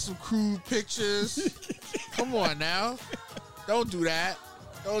sent some crude pictures. Come on now, don't do that.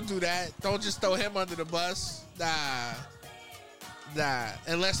 Don't do that. Don't just throw him under the bus. Nah.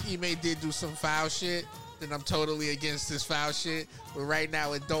 Unless Ime did do some foul shit, then I'm totally against this foul shit. But right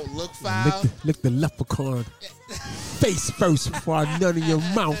now, it don't look foul. Lick the leprechaun face first before I nut in your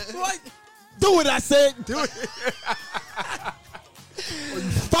mouth. What? Do it, I said. Do it. Or you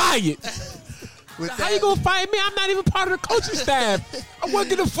fired. How you gonna fire me? I'm not even part of the coaching staff. I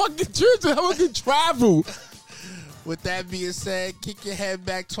work in the fucking church. I work in travel. With that being said, kick your head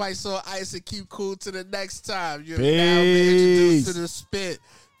back twice on ice and keep cool to the next time. You're Peace. now been introduced to the spit.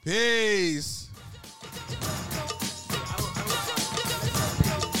 Peace.